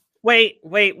group. Wait.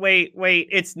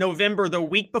 It's November, the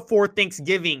week before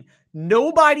Thanksgiving.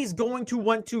 Nobody's going to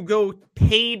want to go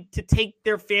paid to take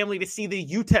their family to see the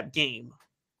UTEP game.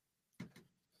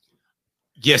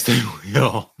 Yes, they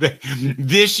will.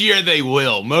 This year they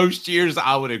will. Most years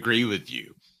I would agree with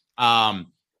you.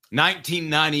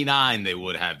 1999 they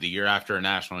would have, the year after a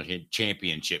national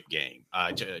championship game,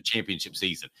 championship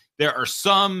season. There are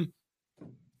some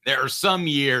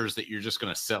years that you're just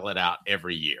going to sell it out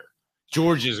every year.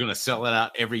 Georgia's going to sell it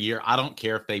out every year. I don't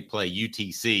care if they play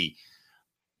UTC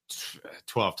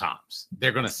 12 times.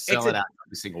 They're going to sell it out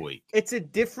every single week. It's a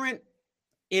different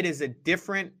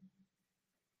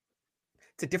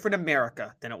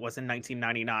America than it was in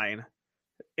 1999.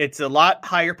 It's a lot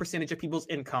higher percentage of people's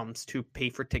incomes to pay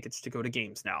for tickets to go to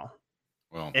games now.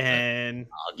 Well, and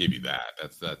I'll give you that.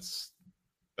 That's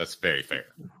very fair.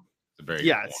 It's a very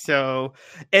yeah. So,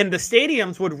 and the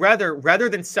stadiums would rather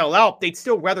than sell out, they'd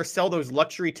still rather sell those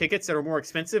luxury tickets that are more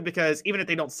expensive, because even if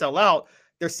they don't sell out,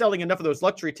 they're selling enough of those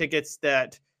luxury tickets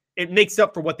that it makes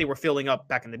up for what they were filling up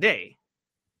back in the day.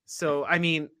 So, I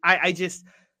mean, I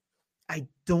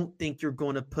don't think you're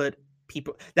going to put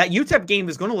people. That UTEP game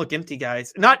is going to look empty,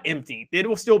 guys. Not empty. It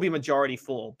will still be majority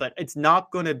full, but it's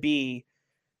not going to be.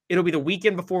 It'll be the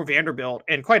weekend before Vanderbilt.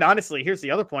 And quite honestly, here's the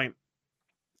other point.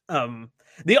 The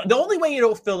only way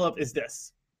it'll fill up is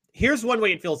this. Here's one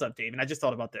way it fills up, Dave, and I just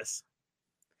thought about this.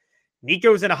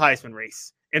 Nico's in a Heisman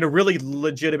race, in a really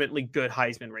legitimately good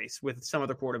Heisman race with some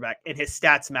other quarterback, and his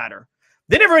stats matter.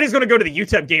 Then everybody's going to go to the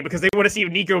UTEP game because they want to see if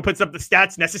Nico puts up the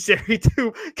stats necessary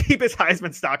to keep his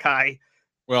Heisman stock high.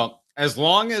 Well, as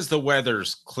long as the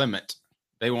weather's clement,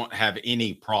 they won't have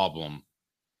any problem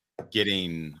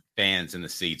getting fans in the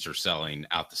seats or selling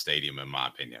out the stadium, in my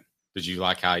opinion. Did you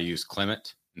like how I used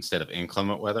clement instead of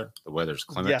inclement weather? The weather's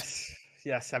clement.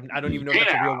 Yes. I don't even know if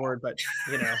that's a real word, but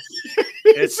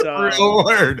it's a real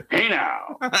word. Hey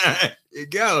now. There you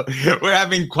go. We're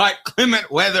having quite clement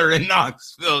weather in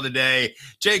Knoxville today.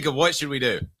 Jacob, what should we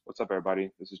do? What's up, everybody?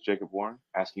 This is Jacob Warren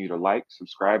asking you to like,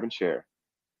 subscribe, and share.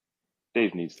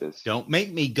 Dave needs this. Don't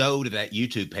make me go to that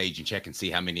YouTube page and check and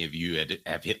see how many of you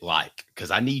have hit like,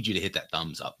 because I need you to hit that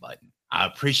thumbs up button. I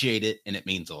appreciate it, and it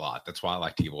means a lot. That's why I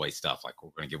like to give away stuff. Like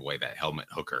we're going to give away that helmet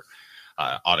hooker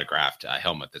autographed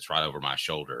helmet that's right over my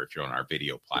shoulder if you're on our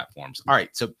video platforms. All right,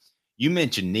 so you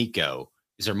mentioned Nico.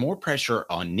 Is there more pressure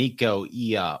on Nico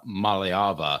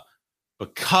Iamaleava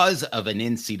because of an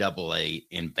NCAA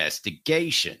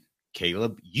investigation?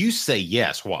 Caleb, you say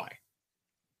yes. Why?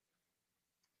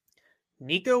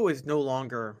 Nico is no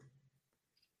longer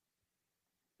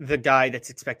the guy that's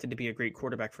expected to be a great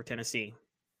quarterback for Tennessee.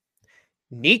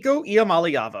 Nico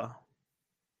Iamaleava,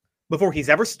 before he's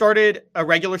ever started a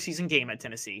regular season game at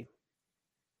Tennessee,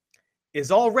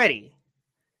 is already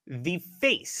the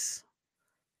face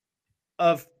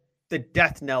of the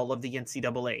death knell of the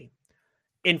NCAA.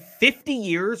 In 50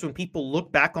 years, when people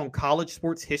look back on college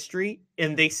sports history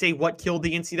and they say what killed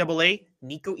the NCAA,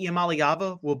 Nico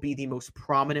Iamaleava will be the most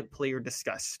prominent player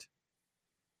discussed.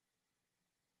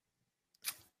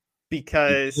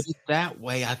 Because that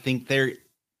way, I think there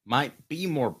might be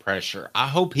more pressure. I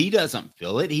hope he doesn't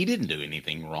feel it. He didn't do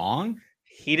anything wrong.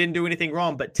 He didn't do anything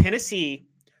wrong, but Tennessee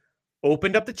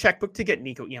opened up the checkbook to get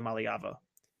Nico Iamaleava.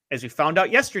 As we found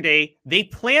out yesterday, they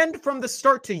planned from the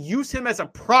start to use him as a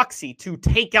proxy to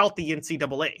take out the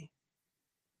NCAA.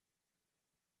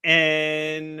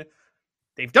 And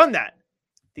they've done that.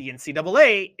 The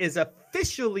NCAA is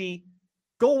officially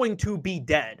going to be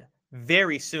dead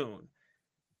very soon.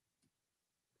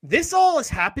 This all is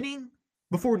happening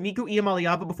before Nico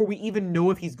Iamaleava, before we even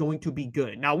know if he's going to be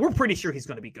good. Now, we're pretty sure he's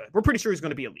going to be good. We're pretty sure he's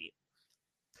going to be elite.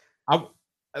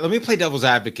 Let me play devil's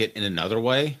advocate in another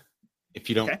way, if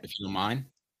you don't mind.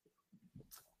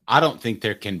 I don't think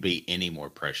there can be any more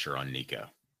pressure on Nico.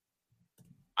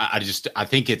 I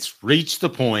think it's reached the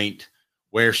point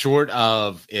where, short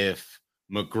of if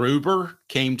McGruber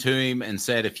came to him and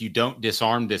said, if you don't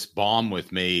disarm this bomb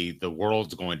with me, the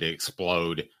world's going to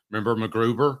explode. Remember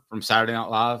McGruber from Saturday Night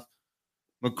Live?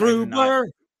 McGruber.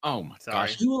 Oh my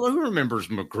gosh. Who remembers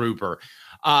McGruber?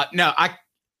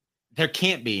 There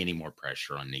can't be any more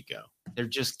pressure on Nico. There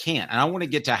just can't. And I want to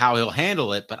get to how he'll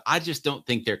handle it, but I just don't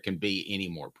think there can be any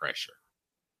more pressure.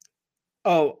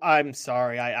 Oh, I'm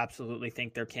sorry. I absolutely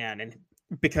think there can. And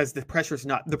because the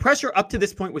pressure up to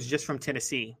this point was just from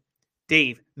Tennessee.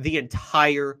 Dave, the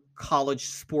entire college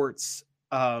sports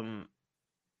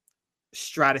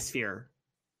stratosphere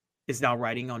is now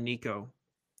riding on Nico.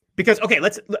 Because, okay,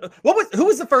 who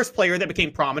was the first player that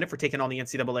became prominent for taking on the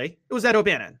NCAA? It was Ed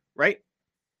O'Bannon, right?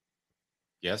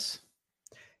 Yes.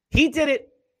 He did it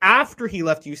after he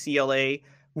left UCLA,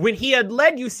 when he had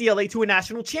led UCLA to a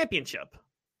national championship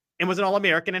and was an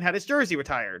All-American and had his jersey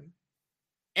retired.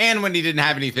 And when he didn't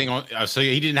have anything on,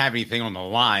 he didn't have anything on the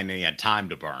line, and he had time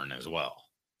to burn as well.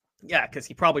 Yeah, because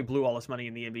he probably blew all his money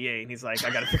in the NBA, and he's like, I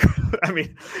got to figure out. I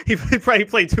mean, he probably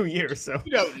played 2 years, so.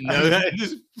 You don't know that.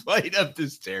 Just played up the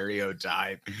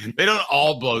stereotype. They don't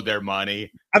all blow their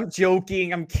money. I'm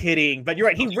joking. I'm kidding. But you're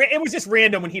right. It was just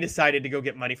random when he decided to go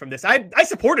get money from this. I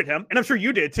supported him, and I'm sure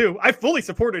you did too. I fully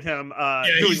supported him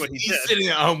doing what he did. He's sitting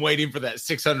at home waiting for that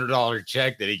 $600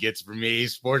 check that he gets from EA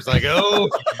Sports. Like, oh,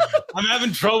 I'm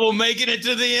having trouble making it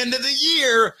to the end of the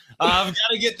year. I've got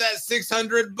to get that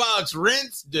 $600.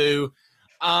 Rent's due.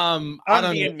 I'm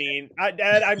being mean.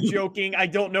 Dad, I'm joking. I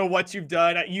don't know what you've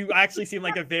done. You actually seem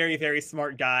like a very, very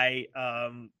smart guy.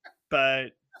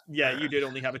 But yeah, you did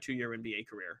only have a 2-year NBA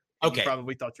career. Okay. You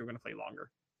probably thought you were going to play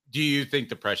longer. Do you think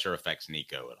the pressure affects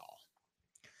Nico at all?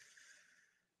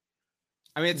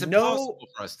 I mean, it's impossible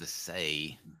for us to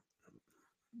say.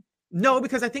 No,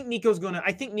 because I think Nico's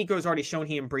already shown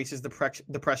he embraces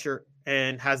the pressure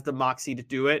and has the moxie to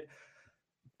do it.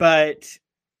 But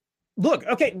look,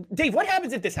 okay, Dave, what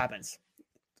happens if this happens?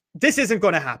 This isn't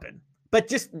going to happen. But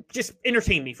just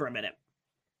entertain me for a minute.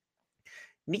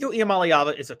 Nico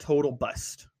Iamaleava is a total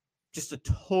bust. Just a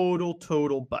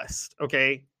total bust.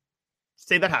 Okay?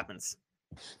 Say that happens.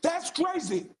 That's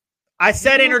crazy. I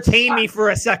said entertain me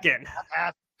for a second.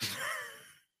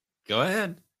 Go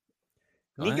ahead.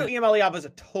 Nico Iamaleava is a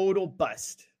total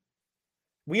bust.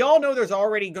 We all know there's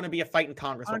already going to be a fight in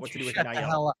Congress about what to do with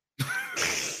NIL.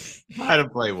 Try to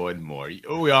play one more.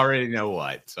 We already know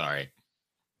what. Sorry.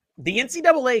 The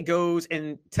NCAA goes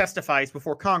and testifies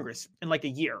before Congress in like a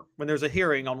year when there's a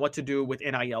hearing on what to do with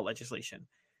NIL legislation.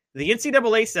 The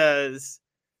NCAA says,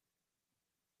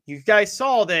 you guys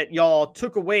saw that y'all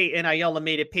took away NIL and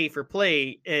made it pay for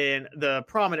play. And the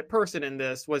prominent person in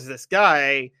this was this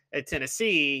guy at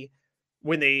Tennessee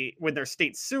when their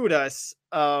state sued us.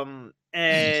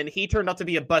 And he turned out to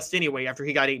be a bust anyway after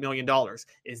he got $8 million.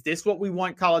 Is this what we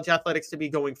want college athletics to be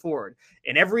going forward?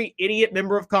 And every idiot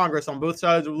member of Congress on both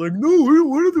sides are like, no, we don't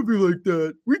want it to be like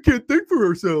that. We can't think for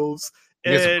ourselves.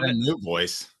 It's a brand new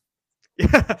voice.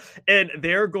 Yeah, and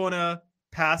they're going to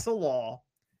pass a law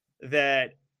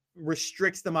that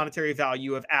restricts the monetary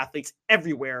value of athletes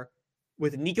everywhere,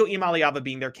 with Nico Iamaleava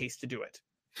being their case to do it.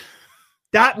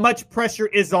 That much pressure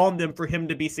is on them for him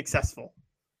to be successful.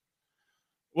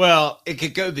 Well, it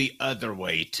could go the other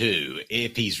way, too.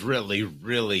 If he's really,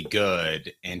 really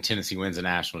good and Tennessee wins a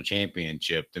national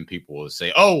championship, then people will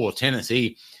say, oh, well,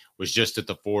 Tennessee was just at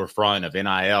the forefront of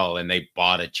NIL and they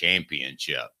bought a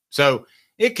championship. So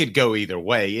it could go either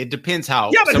way. It depends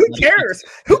how. Yeah, but who cares?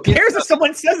 Who cares if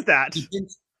someone says that?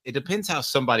 It depends how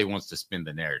somebody wants to spin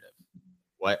the narrative.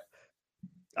 What?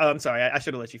 Oh, I'm sorry. I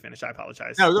should have let you finish. I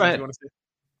apologize. No, go ahead.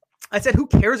 I said, who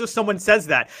cares if someone says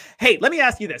that? Hey, let me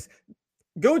ask you this.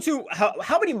 Go to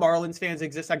how many Marlins fans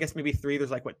exist? I guess maybe 3.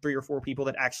 There's like 3 or 4 people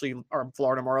that actually are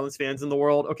Florida Marlins fans in the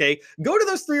world. Okay. Go to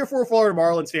those 3 or 4 Florida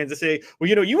Marlins fans and say, well,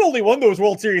 you only won those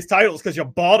World Series titles because you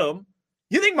bought them.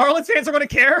 You think Marlins fans are going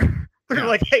to care? They're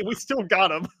like, hey, we still got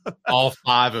them. All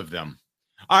 5 of them.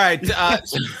 All right.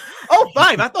 Oh,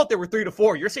 5. I thought there were 3 to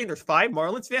 4. You're saying there's 5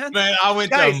 Marlins fans? Man, I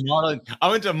went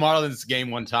to a Marlins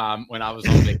game one time when I was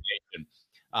on vacation.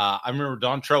 I remember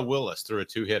Dontrell Willis threw a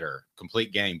 2-hitter,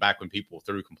 complete game, back when people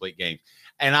threw complete games.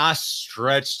 And I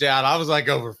stretched out. I was like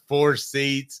over 4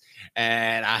 seats,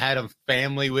 and I had a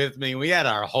family with me. We had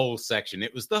our whole section.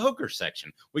 It was the hooker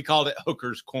section. We called it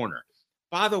Hooker's Corner.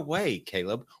 By the way,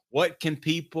 Caleb, what can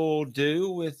people do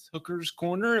with Hooker's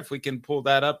Corner? If we can pull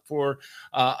that up for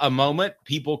a moment,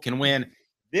 people can win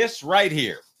this right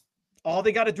here. All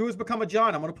they got to do is become a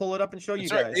John. I'm going to pull it up and show you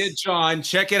guys. Right, John,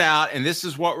 check it out. And this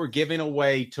is what we're giving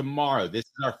away tomorrow. This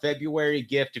is our February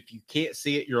gift. If you can't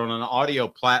see it, you're on an audio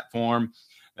platform.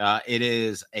 It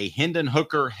is a Hendon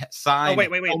Hooker signed. Oh,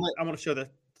 wait. I want to show the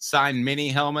signed mini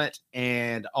helmet.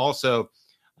 And also,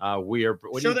 we are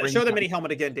show the mini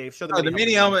helmet again, Dave. Show the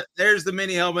mini helmet. There's the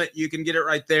mini helmet. You can get it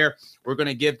right there. We're going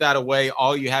to give that away.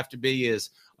 All you have to be is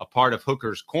a part of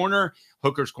Hooker's Corner.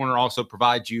 Hooker's Corner also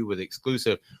provides you with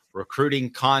exclusive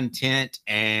recruiting content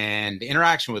and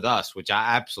interaction with us, which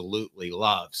I absolutely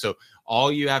love. So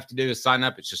all you have to do is sign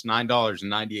up. It's just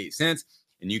 $9.98,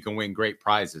 and you can win great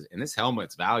prizes. And this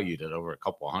helmet's valued at over a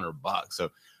couple $100.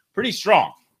 So pretty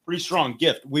strong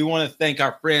gift. We want to thank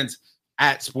our friends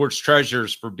at Sports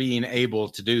Treasures for being able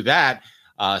to do that.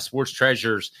 Sports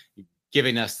Treasures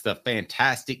giving us the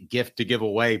fantastic gift to give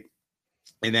away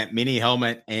in that mini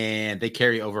helmet, and they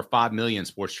carry over 5 million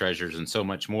Sports Treasures and so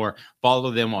much more. Follow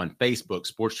them on Facebook,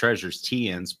 Sports Treasures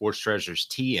TN, Sports Treasures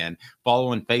TN.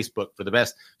 Follow on Facebook for the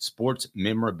best sports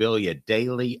memorabilia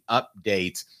daily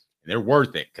updates. And they're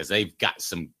worth it because they've got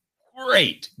some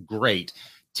great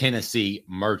Tennessee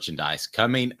merchandise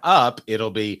coming up.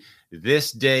 It'll be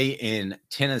this day in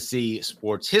Tennessee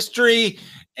sports history,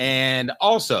 and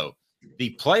also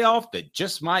the playoff that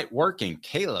just might work in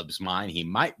Caleb's mind. He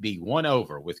might be won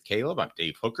over with Caleb. I'm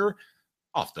Dave Hooker,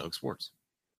 Off the Hook Sports.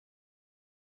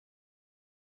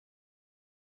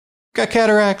 Got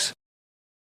cataracts?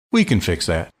 We can fix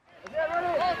that.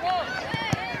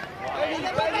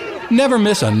 Never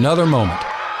miss another moment.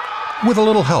 With a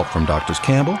little help from Doctors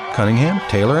Campbell, Cunningham,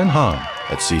 Taylor, and Hahn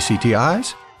at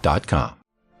cctis.com.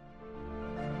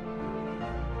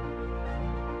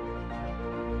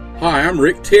 Hi, I'm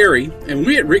Rick Terry, and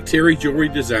we at Rick Terry Jewelry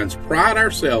Designs pride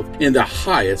ourselves in the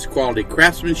highest quality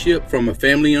craftsmanship from a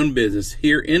family-owned business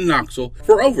here in Knoxville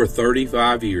for over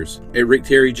 35 years. At Rick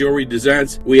Terry Jewelry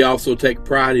Designs, we also take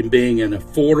pride in being an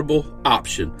affordable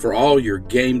option for all your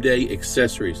game day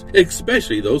accessories,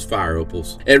 especially those fire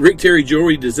opals. At Rick Terry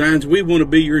Jewelry Designs, we want to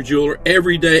be your jeweler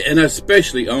every day and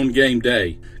especially on game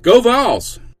day. Go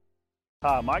VOLS!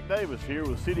 Hi, Mike Davis here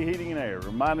with City Heating and Air,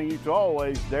 reminding you to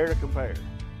always dare to compare.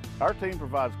 Our team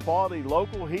provides quality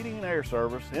local heating and air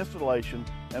service, installation,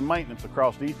 and maintenance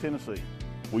across East Tennessee.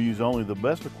 We use only the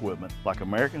best equipment like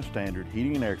American Standard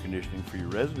heating and air conditioning for your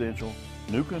residential,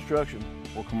 new construction,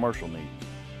 or commercial needs.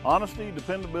 Honesty,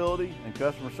 dependability, and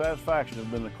customer satisfaction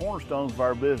have been the cornerstones of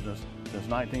our business since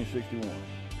 1961.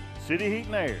 City Heat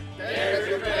and Air. Dare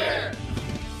to compare.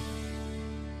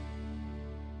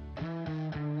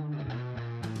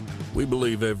 We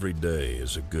believe every day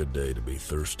is a good day to be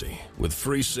thirsty. With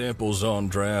free samples on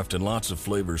draft and lots of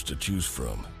flavors to choose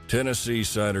from, Tennessee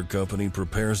Cider Company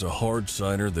prepares a hard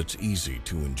cider that's easy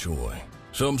to enjoy.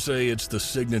 Some say it's the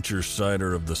signature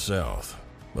cider of the South.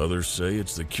 Others say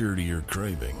it's the cure to your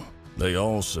craving. They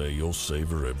all say you'll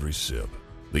savor every sip.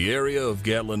 The area of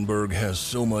Gatlinburg has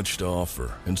so much to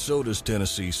offer, and so does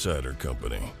Tennessee Cider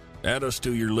Company. Add us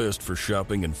to your list for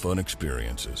shopping and fun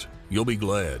experiences. You'll be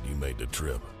glad you made the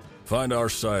trip. Find our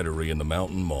cidery in the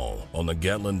Mountain Mall on the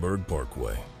Gatlinburg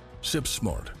Parkway. Sip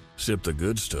smart. Sip the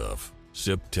good stuff.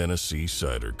 Sip Tennessee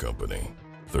Cider Company.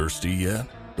 Thirsty yet?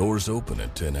 Doors open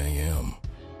at 10 a.m.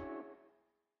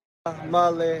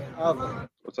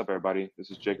 What's up, everybody? This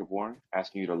is Jacob Warren,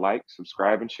 asking you to like,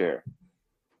 subscribe, and share.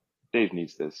 Dave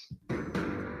needs this.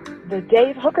 The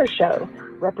Dave Hooker Show,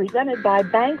 represented by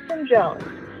Banks & Jones,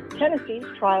 Tennessee's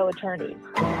trial attorneys.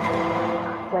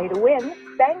 Play to win,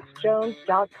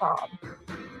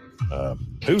 banksjones.com.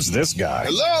 Who's this guy?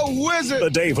 Hello, wizard. The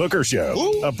Dave Hooker Show,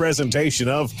 Who? a presentation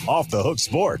of Off the Hook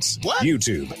Sports, What?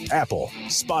 YouTube, Apple,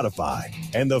 Spotify,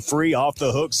 and the free Off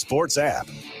the Hook Sports app.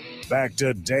 Back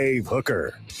to Dave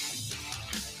Hooker.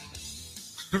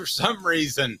 For some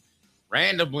reason,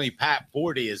 randomly, Pat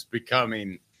 40 is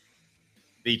becoming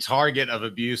the target of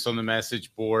abuse on the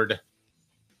message board.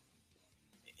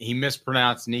 He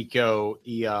mispronounced Nico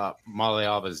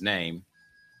Maliava's name.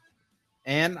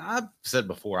 And I've said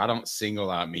before, I don't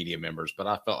single out media members, but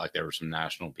I felt like there were some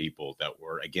national people that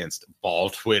were against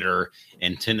ball Twitter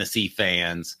and Tennessee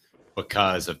fans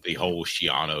because of the whole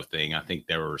Schiano thing. I think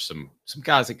there were some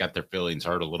guys that got their feelings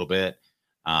hurt a little bit.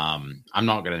 I'm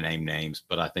not going to name names,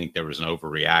 but I think there was an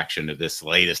overreaction to this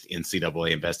latest NCAA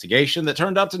investigation that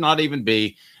turned out to not even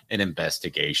be an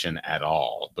investigation at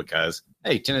all because,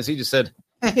 hey, Tennessee just said,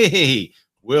 hey,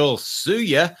 we'll sue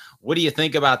you. What do you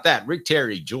think about that? Rick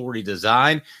Terry Jewelry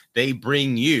Design. They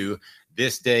bring you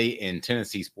this day in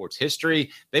Tennessee sports history.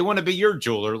 They want to be your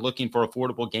jeweler looking for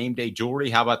affordable game day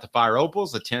jewelry. How about the Fire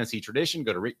Opals, the Tennessee tradition?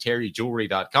 Go to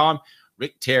rickterryjewelry.com,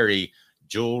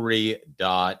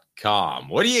 rickterryjewelry.com.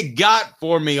 What do you got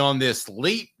for me on this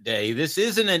leap day? This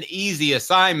isn't an easy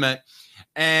assignment.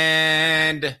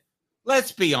 And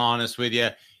let's be honest with you,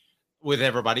 with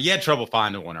everybody. You had trouble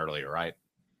finding one earlier, right?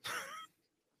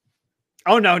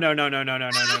 Oh, no.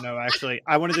 Actually,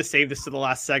 I wanted to save this to the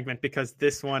last segment because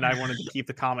this one, I wanted to keep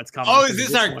the comments coming. Oh, is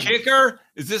this our kicker?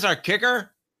 Is this our kicker?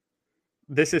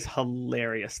 This is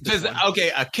hilarious.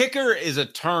 Okay, a kicker is a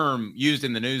term used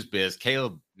in the news biz.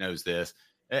 Caleb knows this.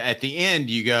 At the end,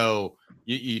 you go,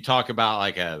 you talk about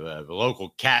like a local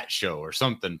cat show or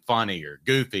something funny or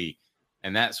goofy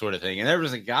and that sort of thing. And there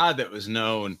was a guy that was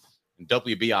known in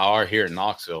WBIR here in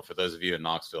Knoxville, for those of you in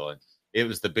Knoxville, and it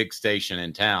was the big station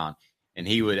in town. And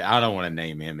he would, I don't want to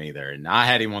name him either. And I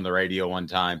had him on the radio one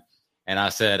time and I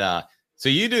said, so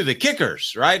you do the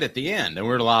kickers, right? At the end. And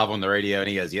we're live on the radio. And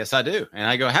he goes, yes, I do. And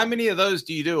I go, how many of those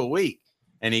do you do a week?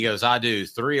 And he goes, I do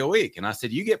 3 a week. And I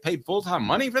said, you get paid full-time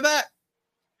money for that?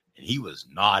 And he was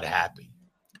not happy.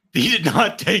 He did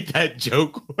not take that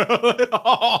joke well at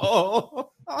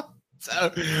all. So,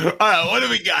 all right, what do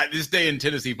we got this day in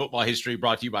Tennessee football history,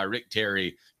 brought to you by Rick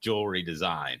Terry Jewelry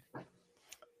Design?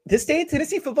 This day in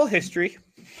Tennessee football history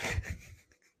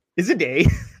is a day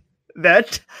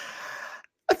that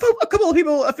a couple of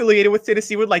people affiliated with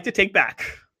Tennessee would like to take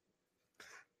back.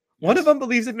 One of them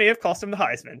believes it may have cost him the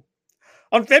Heisman.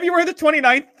 On February the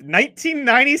 29th,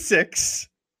 1996,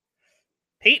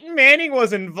 Peyton Manning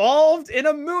was involved in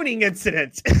a mooning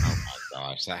incident.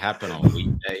 gosh, that happened on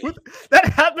Leap Day. That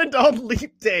happened on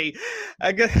Leap Day.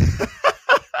 I guess.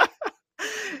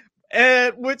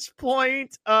 At which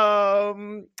point,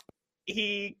 guys,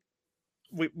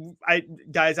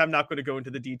 I'm not going to go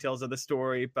into the details of the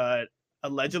story, but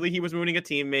allegedly he was mooning a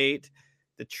teammate.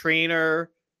 The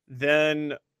trainer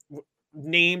then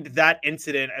named that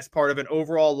incident as part of an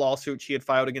overall lawsuit she had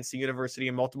filed against the university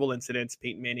in multiple incidents.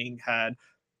 Peyton Manning had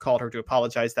called her to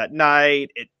apologize that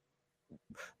night. It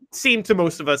seemed to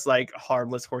most of us like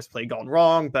harmless horseplay gone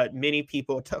wrong, but many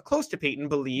people close to Peyton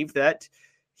believe that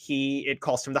it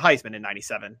cost him the Heisman in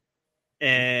 97.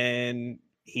 And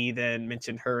he then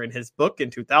mentioned her in his book in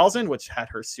 2000, which had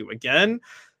her sue again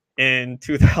in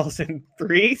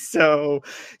 2003. So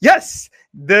yes,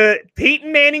 the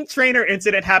Peyton Manning trainer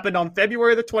incident happened on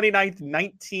February the 29th,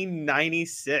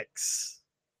 1996.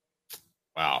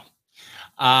 Wow.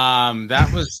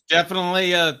 That was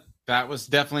definitely a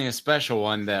special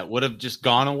one that would have just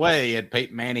gone away had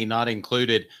Peyton Manning not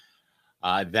included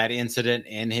that incident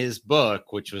in his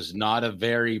book, which was not a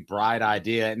very bright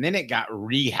idea. And then it got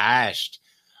rehashed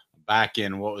back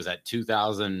in, what was that,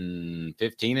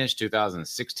 2015-ish,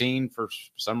 2016 for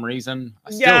some reason.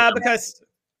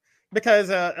 Because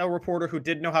a reporter who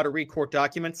didn't know how to read court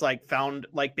documents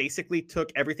basically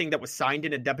took everything that was signed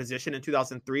in a deposition in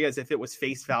 2003 as if it was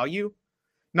face value,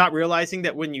 not realizing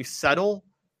that when you settle,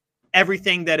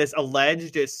 everything that is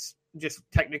alleged is just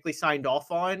technically signed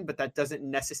off on, but that doesn't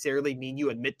necessarily mean you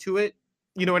admit to it.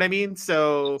 You know what I mean?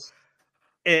 So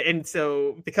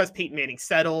because Peyton Manning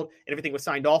settled and everything was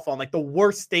signed off on, like the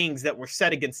worst things that were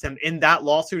said against him in that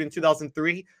lawsuit in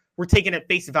 2003 were taken at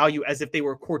face value as if they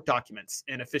were court documents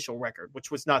and official record, which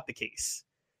was not the case.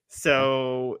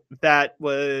 So that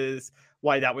was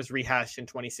why that was rehashed in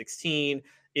 2016.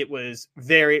 It was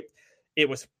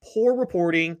poor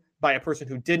reporting by a person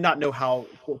who did not know how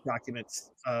court documents,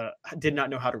 did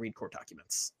not know how to read court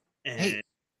documents. And hey,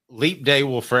 Leap Day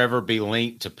will forever be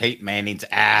linked to Peyton Manning's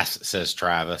ass, says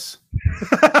Travis.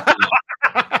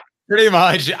 Pretty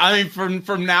much. I mean,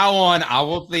 from now on, I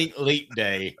will think Leap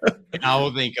Day, and I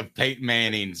will think of Peyton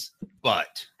Manning's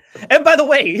butt. And by the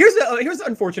way, here's the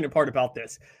unfortunate part about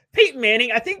this. Peyton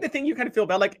Manning, I think the thing you kind of feel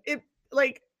about,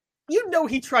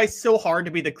 he tries so hard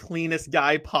to be the cleanest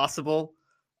guy possible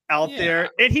out there,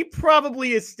 and he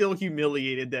probably is still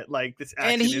humiliated that this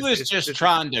action. And he was just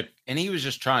trying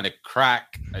to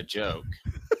crack a joke.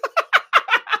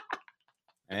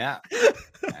 Yeah,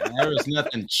 and there was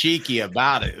nothing cheeky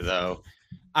about it, though.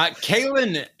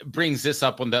 Kaylin brings this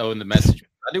up in the message.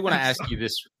 I do want to ask you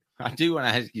this.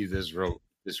 Real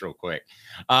quick.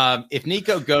 If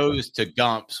Nico goes to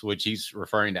Gumps, which he's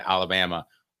referring to Alabama,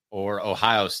 or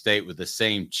Ohio State with the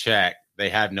same check, they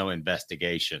have no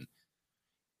investigation.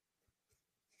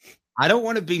 I don't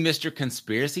want to be Mr.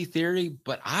 Conspiracy Theory,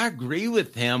 but I agree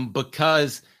with him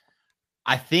because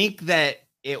I think that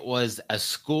it was a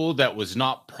school that was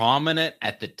not prominent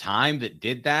at the time that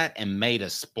did that and made a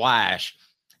splash.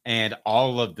 And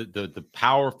all of the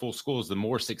powerful schools, the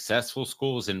more successful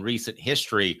schools in recent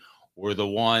history, were the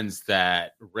ones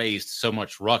that raised so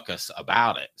much ruckus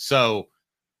about it. So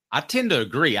I tend to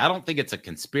agree. I don't think it's a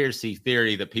conspiracy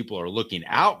theory that people are looking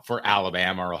out for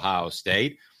Alabama or Ohio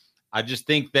State. I just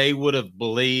think they would have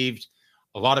believed,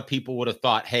 a lot of people would have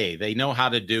thought, hey, they know how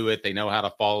to do it. They know how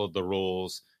to follow the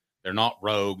rules. They're not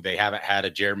rogue. They haven't had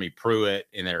a Jeremy Pruitt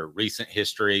in their recent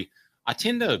history. I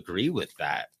tend to agree with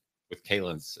that, with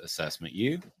Kaylin's assessment.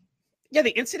 You? Yeah,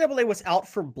 the NCAA was out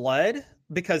for blood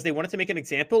because they wanted to make an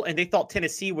example, and they thought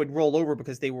Tennessee would roll over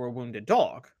because they were a wounded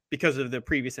dog because of the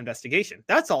previous investigation.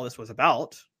 That's all this was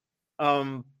about.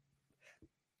 So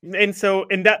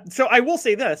I will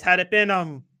say this, had it been,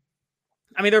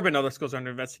 there have been other schools under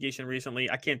investigation recently.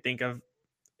 I can't think of,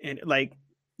 they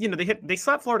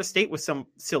slapped Florida State with some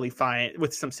silly fine,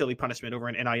 with some silly punishment over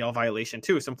an NIL violation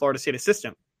too. Some Florida State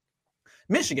assistant.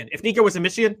 Michigan. If Nico was in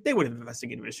Michigan, they would have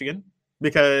investigated Michigan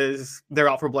because they're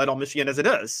out for blood on Michigan as it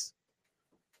is.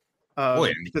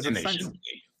 Because of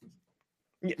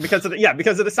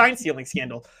the sign stealing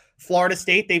scandal. Florida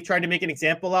State, they've tried to make an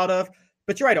example out of.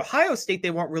 But you're right, Ohio State,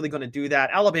 they weren't really going to do that.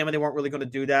 Alabama, they weren't really going to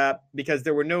do that because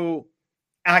there were no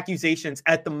accusations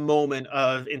at the moment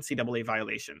of NCAA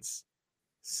violations.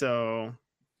 So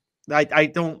I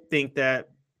don't think that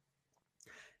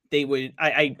they would.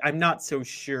 I'm not so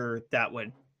sure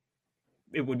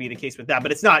it would be the case with that,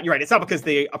 but it's not. You're right. It's not because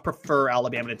they prefer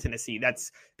Alabama to Tennessee.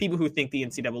 That's people who think the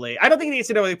NCAA. I don't think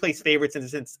the NCAA plays favorites in the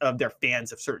sense of they're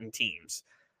fans of certain teams.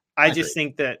 I just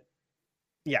think that,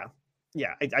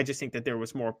 I just think that there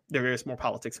is more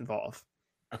politics involved.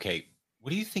 Okay,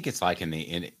 what do you think it's like in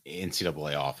the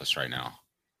NCAA office right now?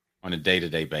 on a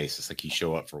day-to-day basis. Like you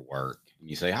show up for work and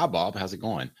you say, "Hi, Bob, how's it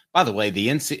going?" By the way, the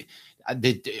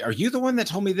are you the one that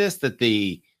told me this, that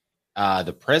the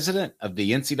president of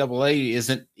the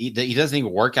NCAA he doesn't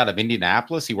even work out of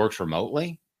Indianapolis. He works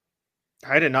remotely.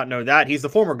 I did not know that. He's the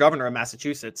former governor of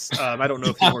Massachusetts. I don't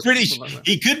know if I'm pretty sure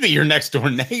he could be your next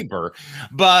door neighbor,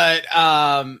 but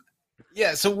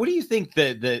yeah. So what do you think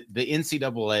the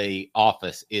NCAA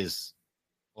office is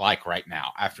like right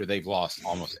now after they've lost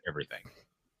almost everything?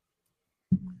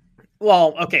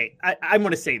 Well, okay. I'm going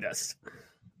to say this.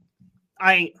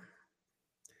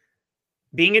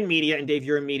 Being in media, and Dave,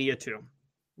 you're in media too.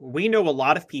 We know a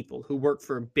lot of people who work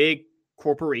for big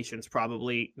corporations,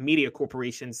 probably media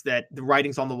corporations, that the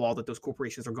writing's on the wall that those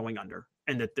corporations are going under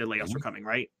and that the layoffs are coming,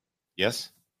 right?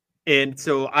 Yes. And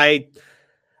so I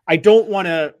don't want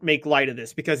to make light of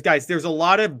this because, guys, there's a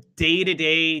lot of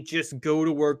day-to-day, just go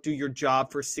to work, do your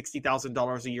job for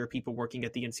 $60,000 a year people working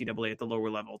at the NCAA at the lower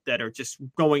level that are just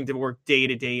going to work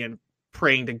day-to-day and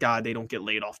praying to God they don't get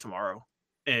laid off tomorrow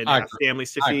and have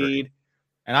families to feed.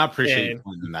 And I appreciate you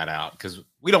pointing that out because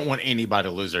we don't want anybody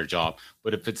to lose their job.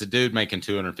 But if it's a dude making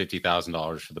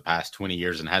 $250,000 for the past 20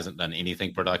 years and hasn't done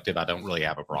anything productive, I don't really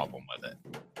have a problem with it.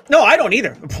 No, I don't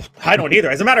either. I don't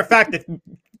either. As a matter of fact, the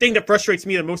thing that frustrates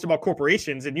me the most about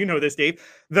corporations, and you know this, Dave,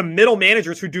 the middle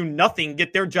managers who do nothing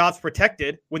get their jobs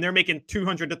protected when they're making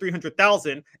 $200,000 to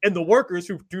 $300,000, and the workers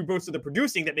who do most of the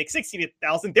producing that make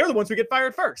 $60,000, they're the ones who get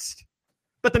fired first.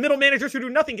 But the middle managers who do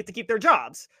nothing get to keep their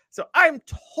jobs. So I'm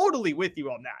totally with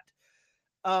you on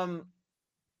that.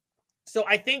 So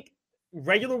I think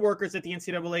regular workers at the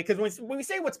NCAA, because when we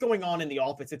say what's going on in the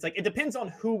office, it's like it depends on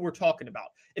who we're talking about.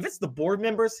 If it's the board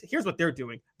members, here's what they're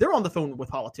doing. They're on the phone with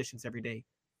politicians every day,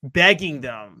 begging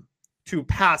them to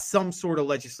pass some sort of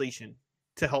legislation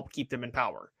to help keep them in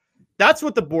power. That's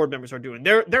what the board members are doing.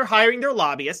 They're hiring their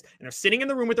lobbyists, and they're sitting in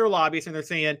the room with their lobbyists, and they're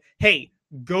saying, hey,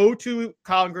 go to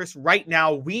Congress right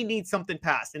now. We need something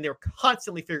passed. And they're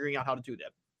constantly figuring out how to do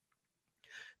that.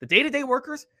 The day-to-day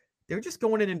workers, they're just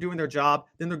going in and doing their job.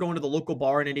 Then they're going to the local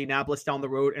bar in Indianapolis down the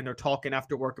road, and they're talking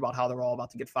after work about how they're all about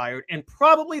to get fired. And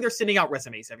probably they're sending out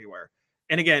resumes everywhere.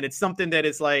 And again, it's something that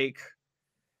is like,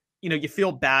 you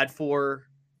feel bad for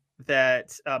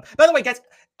that. By the way, guys,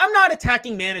 I'm not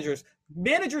attacking managers.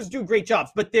 Managers do great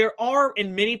jobs, but there are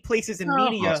in many places in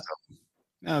media.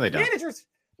 No, they don't.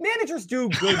 Managers do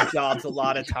good jobs a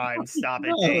lot of times. Stop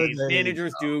it, Dave.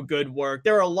 Managers do good work.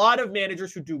 There are a lot of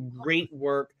managers who do great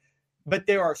work, but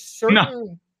there are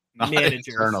certain managers.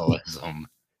 In journalism.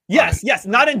 Yes,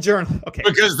 not in journal. Okay.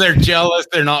 Because they're jealous.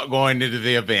 They're not going to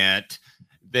the event.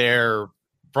 They're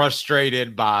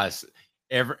frustrated by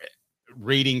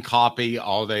reading copy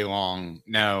all day long.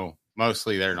 No,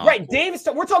 mostly they're not. Right, Dave.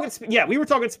 We were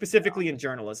talking specifically in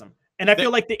journalism. And I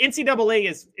feel like the NCAA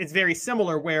is very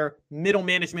similar, where middle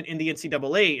management in the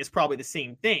NCAA is probably the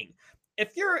same thing.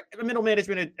 If you're a middle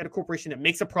management at a corporation that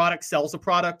makes a product, sells a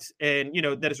product, and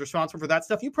that is responsible for that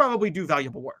stuff, you probably do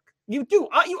valuable work. You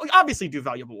obviously do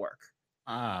valuable work.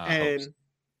 I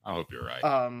hope you're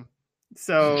right.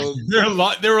 So there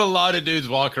were a lot of dudes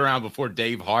walking around before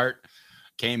Dave Hart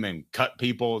came and cut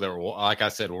people. They were, like I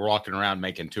said, were walking around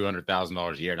making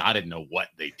 $200,000 a year, and I didn't know what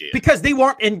they did because they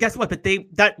weren't. And guess what? But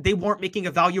they weren't making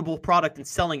a valuable product and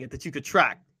selling it that you could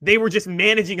track. They were just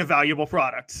managing a valuable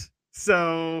product.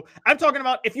 So I'm talking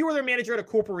about if you were their manager at a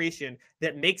corporation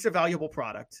that makes a valuable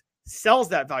product, sells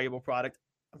that valuable product,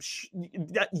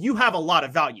 you have a lot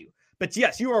of value. But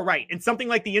yes, you are right. In something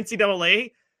like the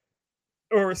NCAA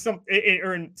or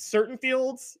in certain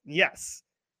fields, yes,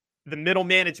 the middle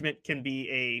management can be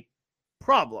a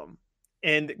problem.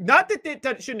 And not that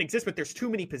that shouldn't exist, but there's too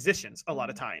many positions a lot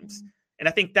of times. And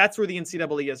I think that's where the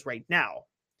NCAA is right now.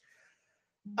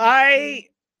 I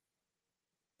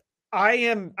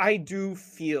do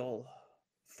feel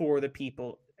for the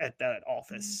people at that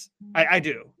office. I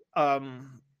do. I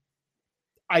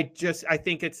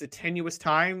think it's a tenuous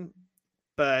time,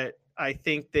 but I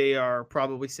think they are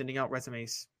probably sending out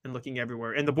resumes and looking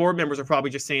everywhere. And the board members are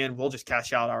probably just saying, we'll just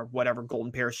cash out our whatever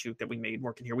golden parachute that we made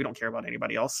working here. We don't care about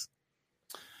anybody else.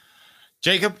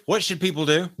 Jacob, what should people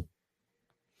do?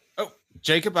 Oh,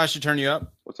 Jacob, I should turn you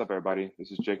up. What's up, everybody?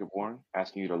 This is Jacob Warren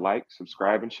asking you to like,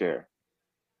 subscribe, and share.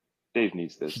 Dave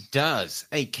needs this. He does.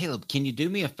 Hey, Caleb, can you do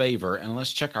me a favor and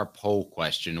let's check our poll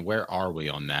question? Where are we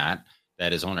on that?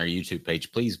 That is on our YouTube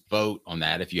page. Please vote on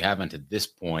that if you haven't at this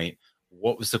point.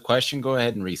 What was the question? Go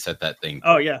ahead and reset that thing.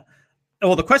 Oh, yeah.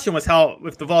 Well, the question was how,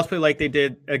 if the Vols play like they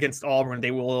did against Auburn,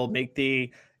 they will make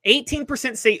the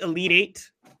 18% say Elite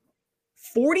Eight,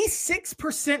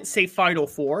 46% say Final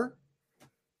Four,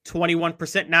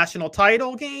 21% national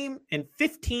title game, and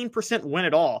 15% win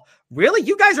it all. Really?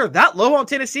 You guys are that low on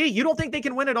Tennessee? You don't think they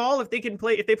can win it all if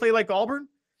they play like Auburn?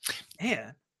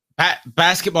 Man.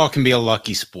 Basketball can be a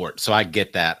lucky sport, so I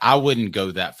get that. I wouldn't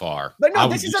go that far. But no,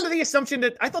 this is under the assumption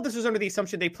that I thought this was under the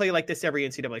assumption they play like this every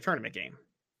NCAA tournament game.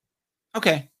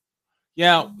 Okay.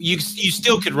 Yeah, you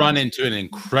still could run into an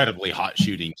incredibly hot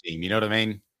shooting team. You know what I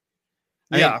mean?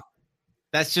 Yeah.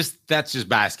 That's just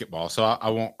basketball. So I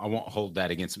won't hold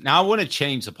that against them. Now I want to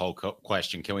change the poll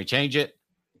question. Can we change it?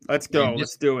 Let's go.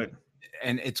 Let's do it.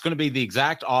 And it's going to be the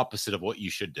exact opposite of what you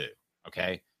should do.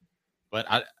 Okay.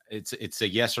 But it's a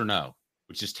yes or no,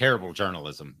 which is terrible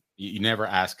journalism. You never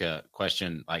ask a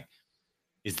question like,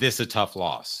 is this a tough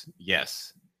loss?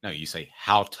 Yes. No, you say,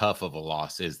 how tough of a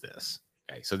loss is this?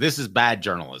 Okay. So this is bad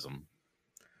journalism.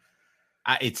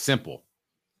 It's simple.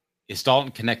 Is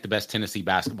Dalton Knecht the best Tennessee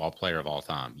basketball player of all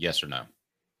time? Yes or no?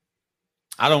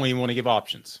 I don't even want to give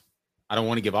options. I don't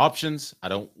want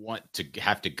to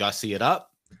have to gussy it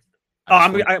up.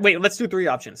 Wait, let's do 3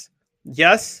 options.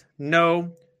 Yes,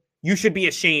 no, you should be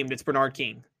ashamed. It's Bernard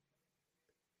King.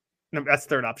 No, that's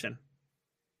third option.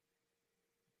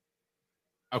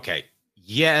 Okay.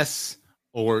 Yes,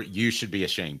 or you should be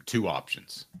ashamed. 2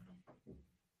 options.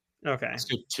 Okay. Let's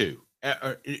do 2.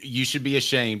 You should be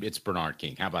ashamed. It's Bernard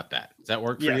King. How about that? Does that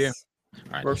work for you? All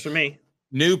right. Works for me.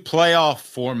 New playoff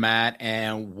format.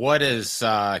 And what does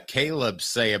Caleb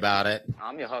say about it?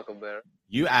 I'm your huckleberry.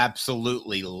 You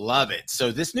absolutely love it.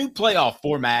 So this new playoff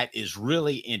format is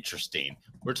really interesting.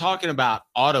 We're talking about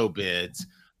auto bids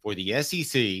for the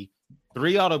SEC,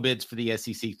 3 auto bids for the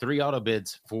SEC, 3 auto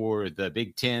bids for the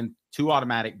Big Ten, 2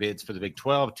 automatic bids for the Big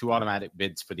 12, 2 automatic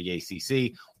bids for the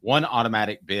ACC, 1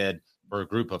 automatic bid for a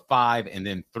group of 5, and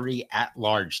then 3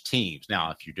 at-large teams.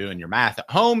 Now, if you're doing your math at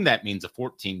home, that means a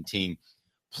 14-team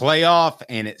playoff,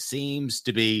 and it seems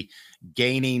to be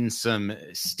gaining some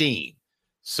steam.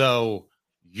 So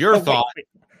your thoughts,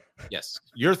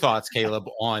 Caleb,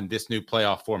 on this new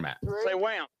playoff format? Say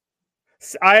wham.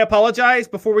 I apologize.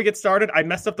 Before we get started, I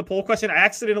messed up the poll question. I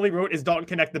accidentally wrote, is Dalton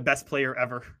Knecht the best player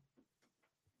ever?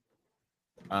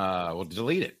 Well,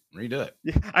 delete it. Redo it.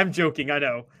 I'm joking. I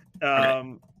know.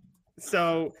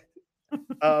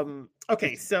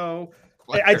 Okay. So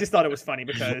I just thought it was funny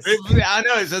because I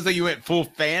know it says that you went full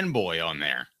fanboy on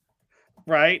there,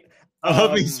 right?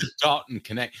 Mr. Dalton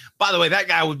Knecht. By the way, that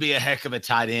guy would be a heck of a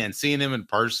tight end. Seeing him in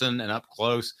person and up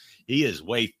close, he is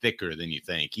way thicker than you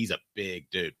think. He's a big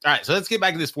dude. All right, so let's get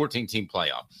back to this 14-team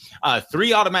playoff.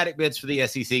 3 automatic bids for the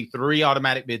SEC, 3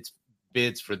 automatic bids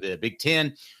for the Big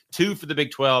Ten, 2 for the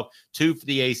Big 12, 2 for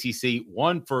the ACC,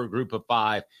 1 for a group of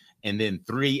 5. And then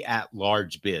 3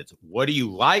 at-large bids. What do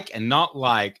you like and not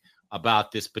like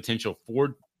about this potential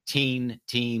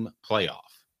 14-team playoff?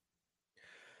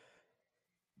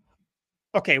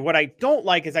 Okay, what I don't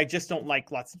like is I just don't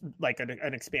like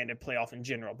an expanded playoff in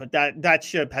general. But that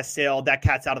ship has sailed. That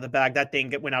cat's out of the bag. That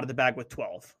thing went out of the bag with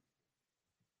 12.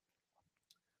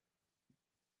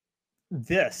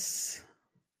 This,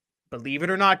 believe it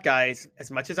or not, guys,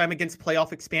 as much as I'm against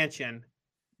playoff expansion,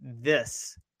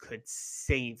 this could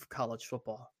save college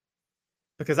football,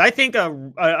 because I think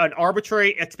an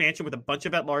arbitrary expansion with a bunch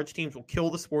of at-large teams will kill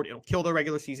the sport. It'll kill the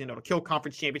regular season. It'll kill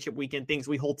conference championship weekend, things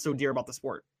we hold so dear about the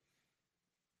sport.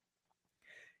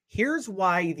 Here's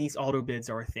why these auto bids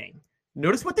are a thing.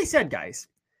 Notice what they said, guys.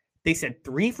 They said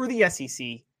 3 for the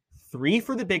SEC, 3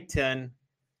 for the Big 10,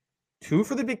 2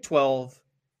 for the Big 12,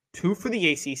 2 for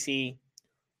the ACC,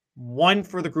 1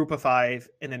 for the group of 5,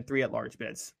 and then 3 at-large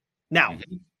bids. Now,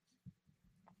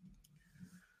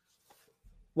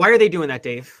 why are they doing that,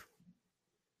 Dave?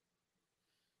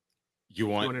 You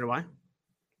want to know why?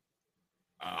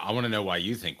 I want to know why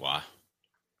you think why.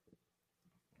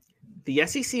 The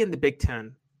SEC and the Big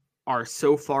Ten are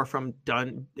so far from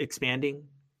done expanding,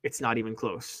 it's not even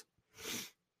close.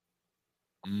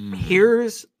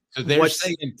 Here's so they're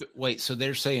saying so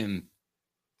they're saying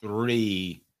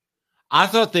 3. I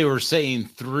thought they were saying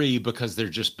 3 because they're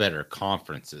just better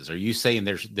conferences. Are you saying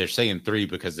they're saying 3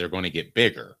 because they're going to get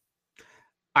bigger?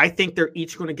 I think they're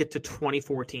each going to get to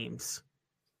 24 teams.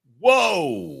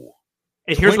 Whoa!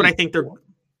 And here's what I think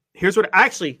here's what I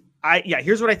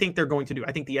think they're going to do.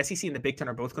 I think the SEC and the Big Ten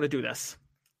are both going to do this.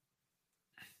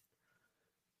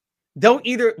 They'll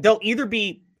either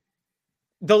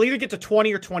get to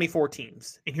 20 or 24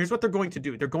 teams. And here's what they're going to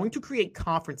do. They're going to create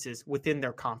conferences within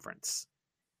their conference.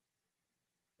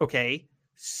 Okay?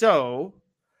 So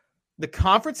the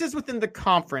conferences within the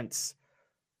conference,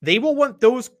 they will want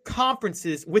those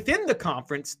conferences within the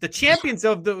conference, the champions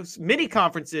of those mini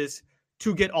conferences,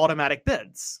 to get automatic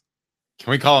bids.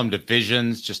 Can we call them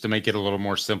divisions just to make it a little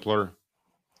more simpler?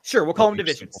 Sure, we'll call them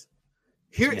divisions.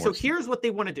 Here's what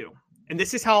they want to do. And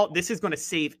this is going to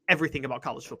save everything about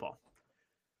college football.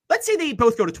 Let's say they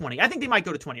both go to 20. I think they might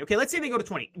go to 20. Okay, let's say they go to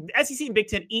 20. The SEC and Big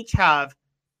Ten each have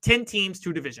 10 teams,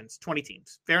 2 divisions, 20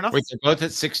 teams. Fair enough? Wait, they're both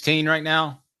at 16 right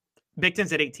now? Big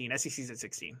Ten's at 18. SEC's at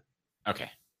 16.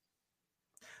 Okay.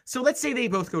 So let's say they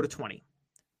both go to 20.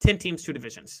 10 teams, 2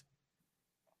 divisions.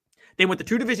 They want the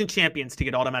 2 division champions to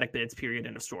get automatic bids, period,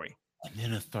 end of story. And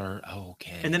then a third. Oh,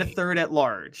 okay. And then a third at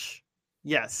large.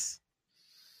 Yes.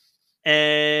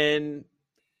 And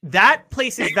that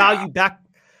places value back.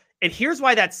 And here's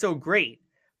why that's so great.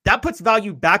 That puts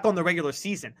value back on the regular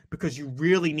season because you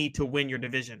really need to win your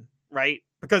division, right?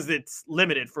 Because it's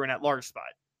limited for an at-large spot.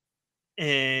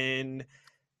 And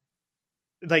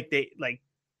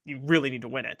you really need to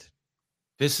win it.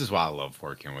 This is why I love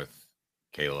working with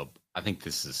Caleb. I think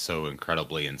this is so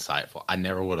incredibly insightful. I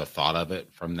never would have thought of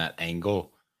it from that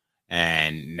angle.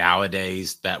 And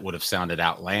nowadays, that would have sounded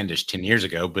outlandish 10 years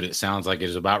ago, but it sounds like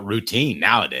it's about routine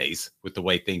nowadays with the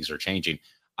way things are changing.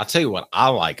 I'll tell you what I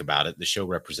like about it, the show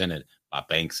represented by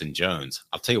Banks and Jones.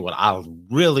 I'll tell you what I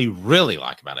really, really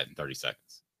like about it in 30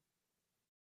 seconds.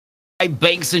 Hey,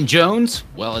 Banks and Jones?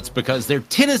 Well, it's because they're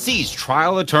Tennessee's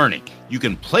trial attorney. You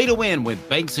can play to win with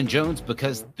Banks and Jones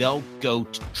because they'll go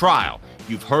to trial.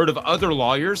 You've heard of other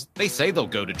lawyers. They say they'll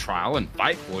go to trial and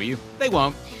fight for you. They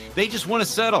won't. They just want to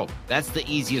settle. That's the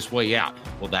easiest way out.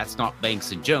 Well, that's not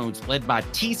Banks and Jones, led by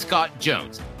T. Scott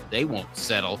Jones. They won't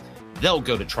settle. They'll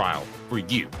go to trial for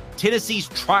you. Tennessee's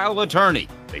trial attorney.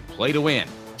 They play to win.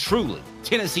 Truly,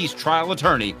 Tennessee's trial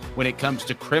attorney when it comes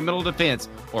to criminal defense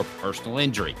or personal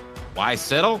injury. Why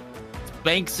settle? It's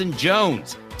Banks and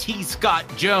Jones. T. Scott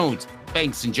Jones.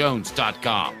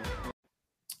 BanksandJones.com.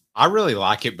 I really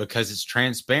like it because it's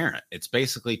transparent. It's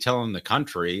basically telling the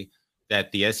country that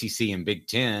the SEC and Big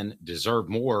Ten deserve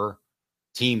more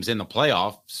teams in the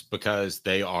playoffs because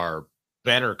they are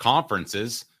better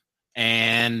conferences,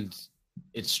 and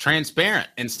it's transparent.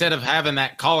 Instead of having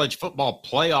that college football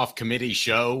playoff committee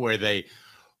show where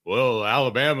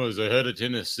Alabama's ahead of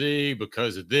Tennessee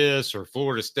because of this, or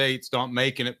Florida State's not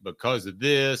making it because of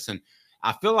this. And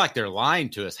I feel like they're lying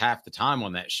to us half the time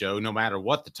on that show, no matter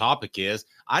what the topic is.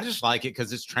 I just like it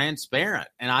because it's transparent,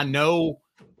 and I know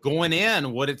going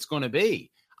in what it's going to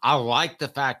be. I like the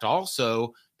fact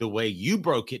also the way you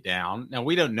broke it down. Now,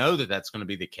 we don't know that that's going to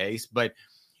be the case, but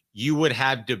you would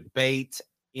have debate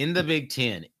in the Big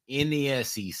Ten, in the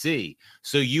SEC.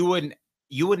 So you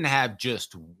wouldn't have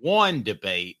just one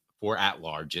debate for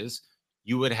at-larges.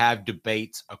 You would have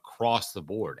debates across the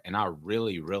board. And I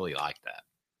really, really like that.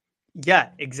 Yeah,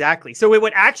 exactly. So it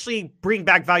would actually bring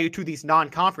back value to these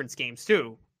non-conference games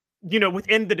too.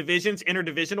 Within the divisions,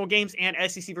 interdivisional games, and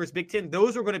SEC versus Big Ten,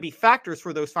 those are going to be factors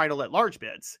for those final at-large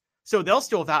bids. So they'll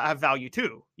still have value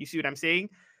too. You see what I'm saying?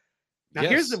 Now,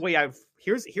 Yes. here's the way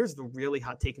here's the really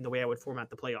hot take in the way I would format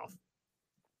the playoff.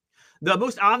 The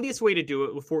most obvious way to do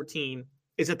it with 14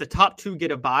 is that the top 2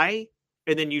 get a bye,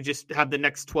 and then you just have the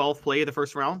next 12 play the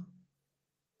first round.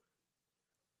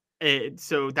 And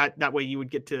so that way you would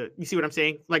get to, you see what I'm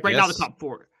saying? Like right now, the top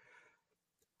 4.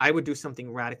 I would do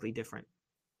something radically different.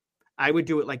 I would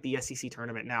do it like the SEC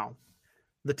tournament now.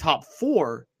 The top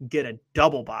 4 get a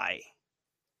double bye.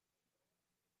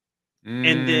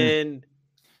 And then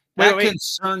that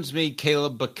concerns me,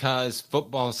 Caleb, because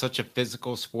football is such a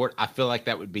physical sport. I feel like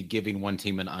that would be giving one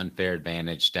team an unfair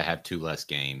advantage to have 2 less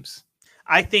games.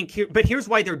 I think here's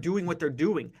why they're doing what they're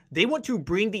doing. They want to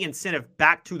bring the incentive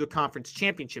back to the conference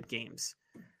championship games.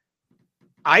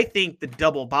 I think the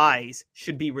double byes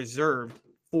should be reserved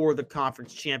for the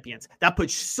conference champions. That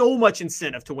puts so much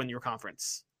incentive to win your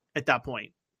conference at that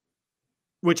point,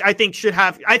 which I think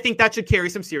that should carry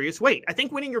some serious weight. I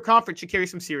think winning your conference should carry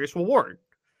some serious reward.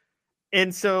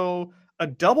 And so a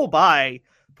double bye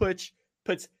puts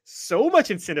so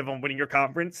much incentive on winning your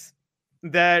conference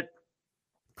that,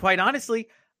 quite honestly,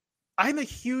 I'm a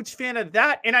huge fan of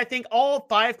that. And I think all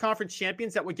 5 conference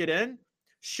champions that would get in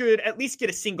should at least get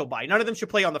a single bye. None of them should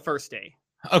play on the first day.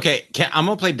 Okay, I'm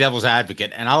going to play devil's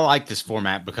advocate, and I like this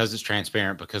format because it's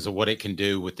transparent, because of what it can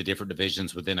do with the different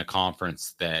divisions within a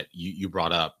conference that you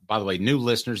brought up. By the way, new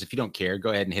listeners, if you don't care,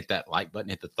 go ahead and hit that like button,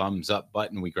 hit the thumbs up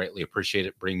button. We greatly appreciate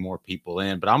it. Bring more people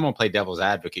in. But I'm going to play devil's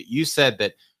advocate. You said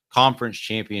that conference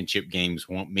championship games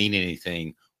won't mean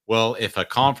anything. Well, if a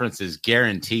conference is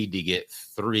guaranteed to get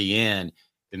 3 in,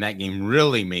 then that game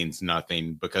really means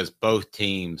nothing because both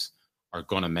teams are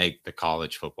going to make the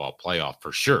college football playoff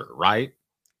for sure, right?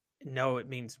 No, it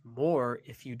means more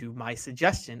if you do my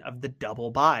suggestion of the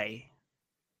double bye.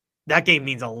 That game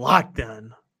means a lot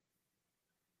then.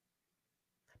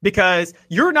 Because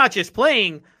you're not just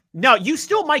playing. Now, you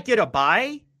still might get a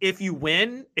bye if you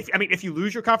win, if you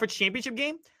lose your conference championship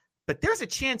game, but there's a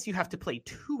chance you have to play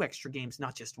 2 extra games,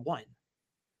 not just 1.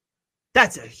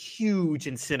 That's a huge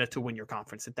incentive to win your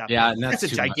conference at that point. And That's a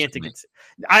gigantic incentive.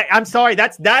 I'm sorry.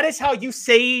 That is how you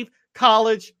save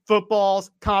college football's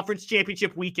conference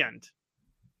championship weekend.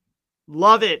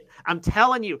 Love it. I'm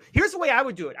telling you. Here's the way I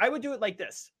would do it. I would do it like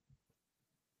this.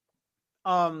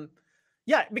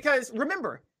 Because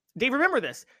remember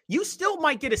this. You still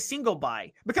might get a single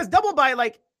bye because double bye,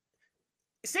 like,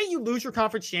 say you lose your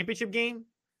conference championship game,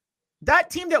 that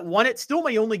team that won it still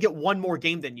may only get 1 more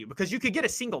game than you because you could get a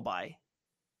single bye.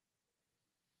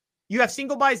 You have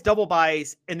single buys, double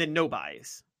buys, and then no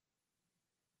buys.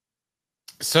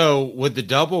 So would the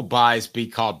double buys be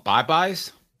called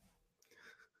bye-byes?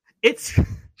 It's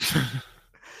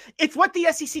what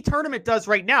the SEC tournament does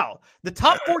right now. The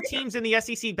top 4 teams in the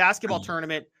SEC basketball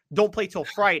tournament don't play till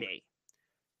Friday.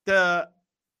 The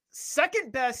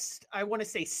second best, I want to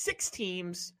say 6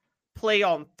 teams play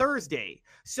on Thursday.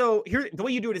 So here, the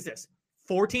way you do it is this.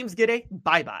 4 teams get a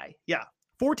bye-bye. Yeah.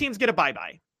 4 teams get a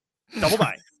bye-bye. Double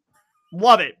bye.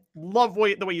 Love it. Love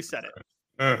the way you said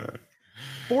it.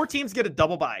 4 teams get a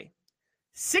double bye.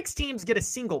 6 teams get a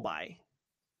single bye.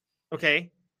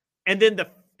 Okay. And then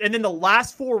the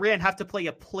last 4 in have to play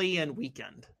a play-in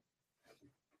weekend.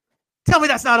 Tell me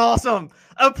that's not awesome.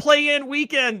 A play-in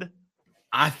weekend.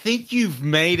 I think you've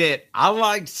made it, I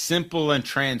like simple and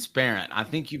transparent. I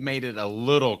think you've made it a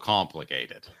little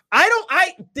complicated.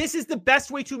 This is the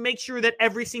best way to make sure that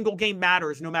every single game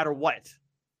matters no matter what.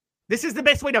 This is the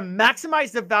best way to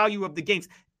maximize the value of the games.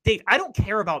 Dave, I don't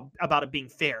care about it being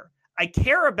fair. I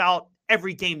care about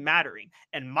every game mattering.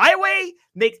 And my way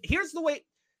here's the way.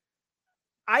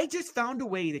 I just found a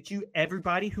way that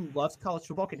everybody who loves college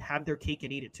football can have their cake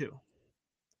and eat it too.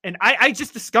 And I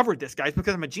just discovered this, guys,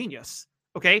 because I'm a genius.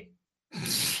 Okay.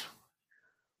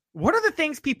 What are the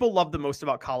things people love the most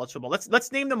about college football?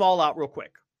 Let's name them all out real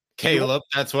quick. Caleb,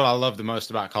 that's what I love the most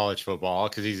about college football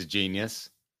because he's a genius.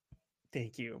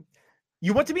 Thank you.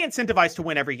 You want to be incentivized to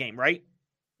win every game, right?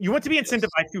 You want to be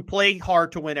incentivized to play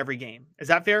hard to win every game. Is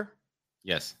that fair?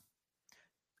 Yes.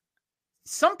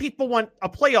 Some people want a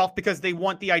playoff because they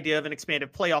want the idea of an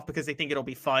expanded playoff because they think it'll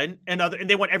be fun, and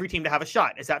they want every team to have a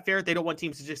shot. Is that fair? They don't want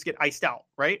teams to just get iced out,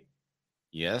 right?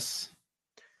 Yes.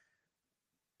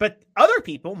 But other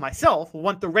people, myself,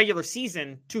 want the regular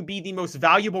season to be the most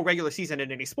valuable regular season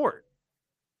in any sport.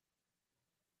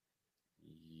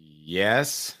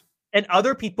 Yes. And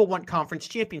other people want conference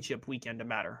championship weekend to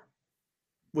matter,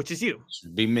 which is you.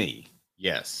 Should be me.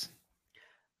 Yes.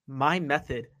 My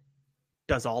method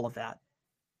does all of that.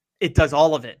 It does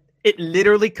all of it. It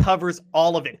literally covers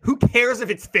all of it. Who cares if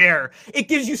it's fair? It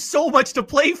gives you so much to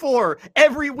play for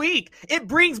every week. It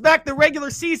brings back the regular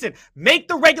season. Make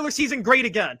the regular season great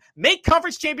again. Make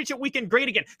conference championship weekend great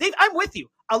again. Dave, I'm with you.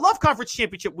 I love conference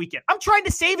championship weekend. I'm trying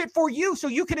to save it for you so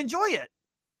you can enjoy it.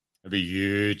 It'd be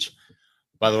huge.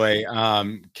 By the way,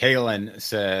 Kaylin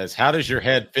says, how does your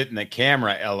head fit in the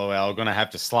camera, LOL? Going to have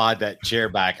to slide that chair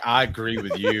back. I agree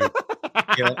with you.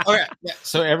 Okay. Yeah.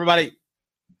 So everybody,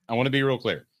 I want to be real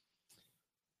clear.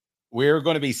 We're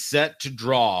going to be set to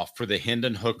draw for the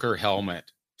Hendon Hooker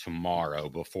helmet tomorrow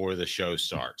before the show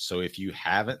starts. So if you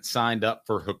haven't signed up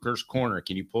for Hooker's Corner,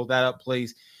 can you pull that up,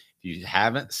 please? If you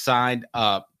haven't signed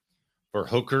up for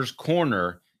Hooker's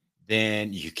Corner,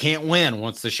 then you can't win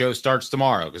once the show starts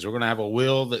tomorrow because we're going to have a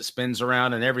wheel that spins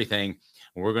around and everything.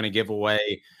 And we're going to give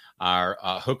away our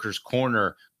Hooker's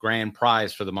Corner grand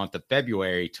prize for the month of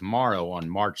February tomorrow on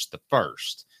March the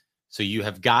 1st. So you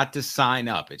have got to sign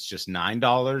up. It's just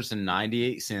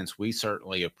 $9.98. We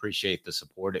certainly appreciate the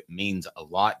support. It means a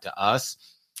lot to us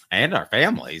and our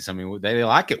families. I mean, they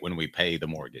like it when we pay the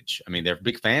mortgage. I mean, they're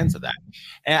big fans of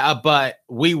that. But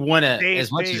we want to,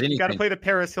 as much as anything. You got to play the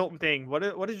Paris Hilton thing. What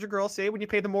did your girl say when you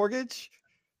pay the mortgage?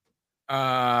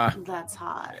 That's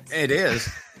hot. It is.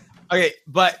 Okay,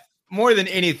 but more than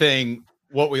anything,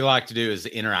 what we like to do is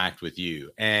interact with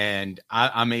you. And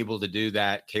I'm able to do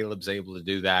that. Caleb's able to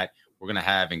do that. We're going to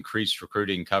have increased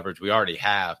recruiting coverage. We already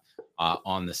have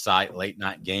on the site, Late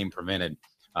Night Game Prevented,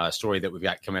 story that we've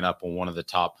got coming up on one of the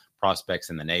top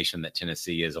prospects in the nation that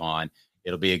Tennessee is on.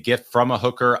 It'll be a gift from a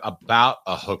hooker about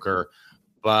a hooker,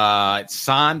 but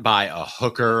signed by a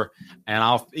hooker. And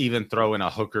I'll even throw in a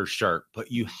hooker shirt.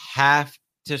 But you have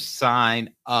to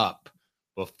sign up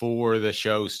before the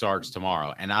show starts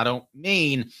tomorrow. And I don't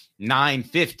mean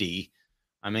 9:50.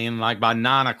 I mean, like by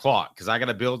 9 o'clock, because I got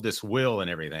to build this will and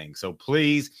everything. So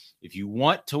please, if you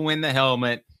want to win the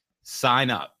helmet, sign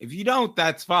up. If you don't,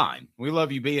 that's fine. We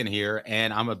love you being here.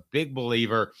 And I'm a big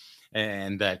believer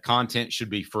and that content should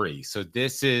be free. So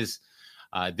this is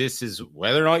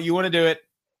whether or not you want to do it,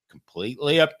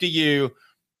 completely up to you,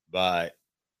 but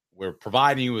we're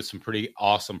providing you with some pretty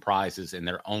awesome prizes, and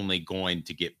they're only going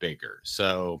to get bigger.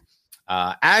 So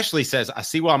Ashley says, I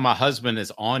see why my husband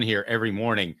is on here every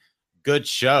morning. Good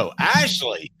show.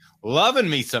 Ashley, loving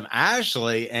me some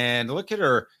Ashley. And look at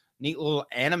her neat little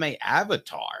anime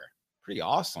avatar. Pretty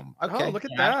awesome. Okay. Oh, look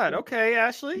at that. Okay,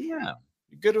 Ashley. Yeah.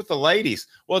 Good with the ladies.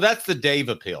 Well, that's the Dave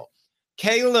appeal.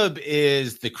 Caleb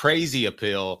is the crazy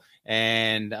appeal.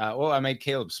 And, I made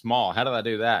Caleb small. How did I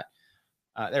do that?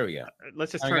 There we go.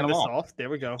 Let's just turn this off. There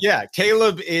we go. Yeah.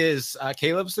 Caleb's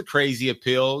the crazy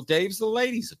appeal. Dave's the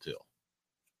ladies appeal.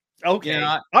 Okay.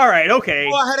 All right. Okay.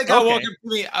 Well, I had a guy walk up to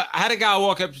me. I had a guy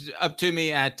walk up to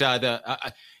me at the.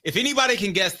 If anybody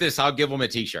can guess this, I'll give them a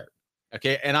T-shirt.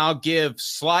 Okay, and I'll give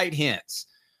slight hints.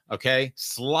 Okay,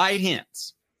 slight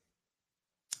hints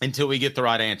until we get the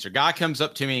right answer. Guy comes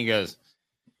up to me and goes,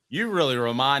 "You really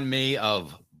remind me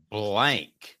of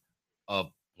blank, of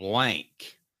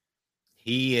blank."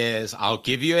 He is. I'll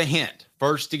give you a hint.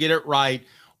 First to get it right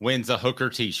wins a Hooker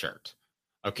T-shirt.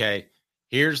 Okay,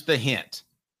 here's the hint.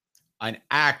 An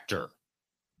actor,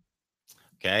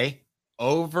 okay,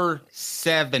 over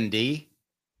 70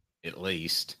 at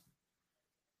least,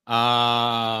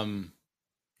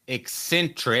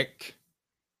 eccentric,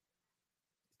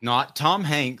 not Tom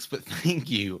Hanks, but thank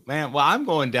you, man. Well, I'm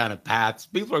going down a path.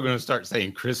 People are going to start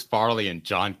saying Chris Farley and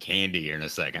John Candy here in a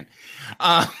second.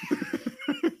 I'm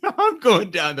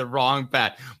going down the wrong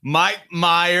path. Mike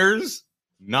Myers,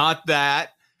 not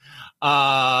that.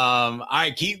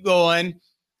 I keep going.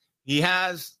 He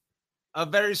has a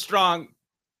very strong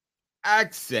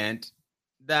accent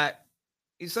that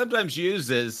he sometimes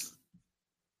uses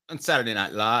on Saturday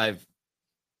Night Live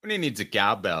when he needs a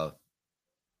cowbell.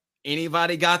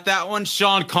 Anybody got that one?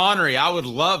 Sean Connery. I would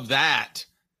love that.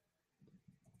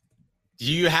 Do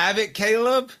you have it,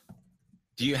 Caleb?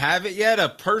 Do you have it yet? A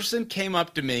person came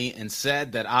up to me and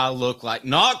said that I look like,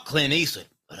 not Clint Eastwood,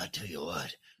 but I tell you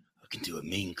what, I can do a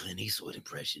mean Clint Eastwood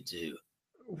impression too.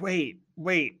 Wait.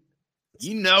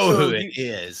 You know who it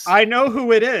is. I know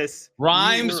who it is.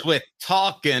 Rhymes with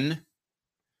talking.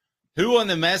 Who on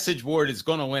the message board is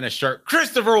going to win a shirt?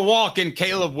 Christopher Walken.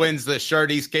 Caleb wins the shirt.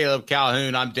 He's Caleb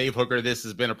Calhoun. I'm Dave Hooker. This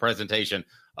has been a presentation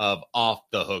of Off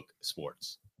the Hook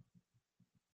Sports.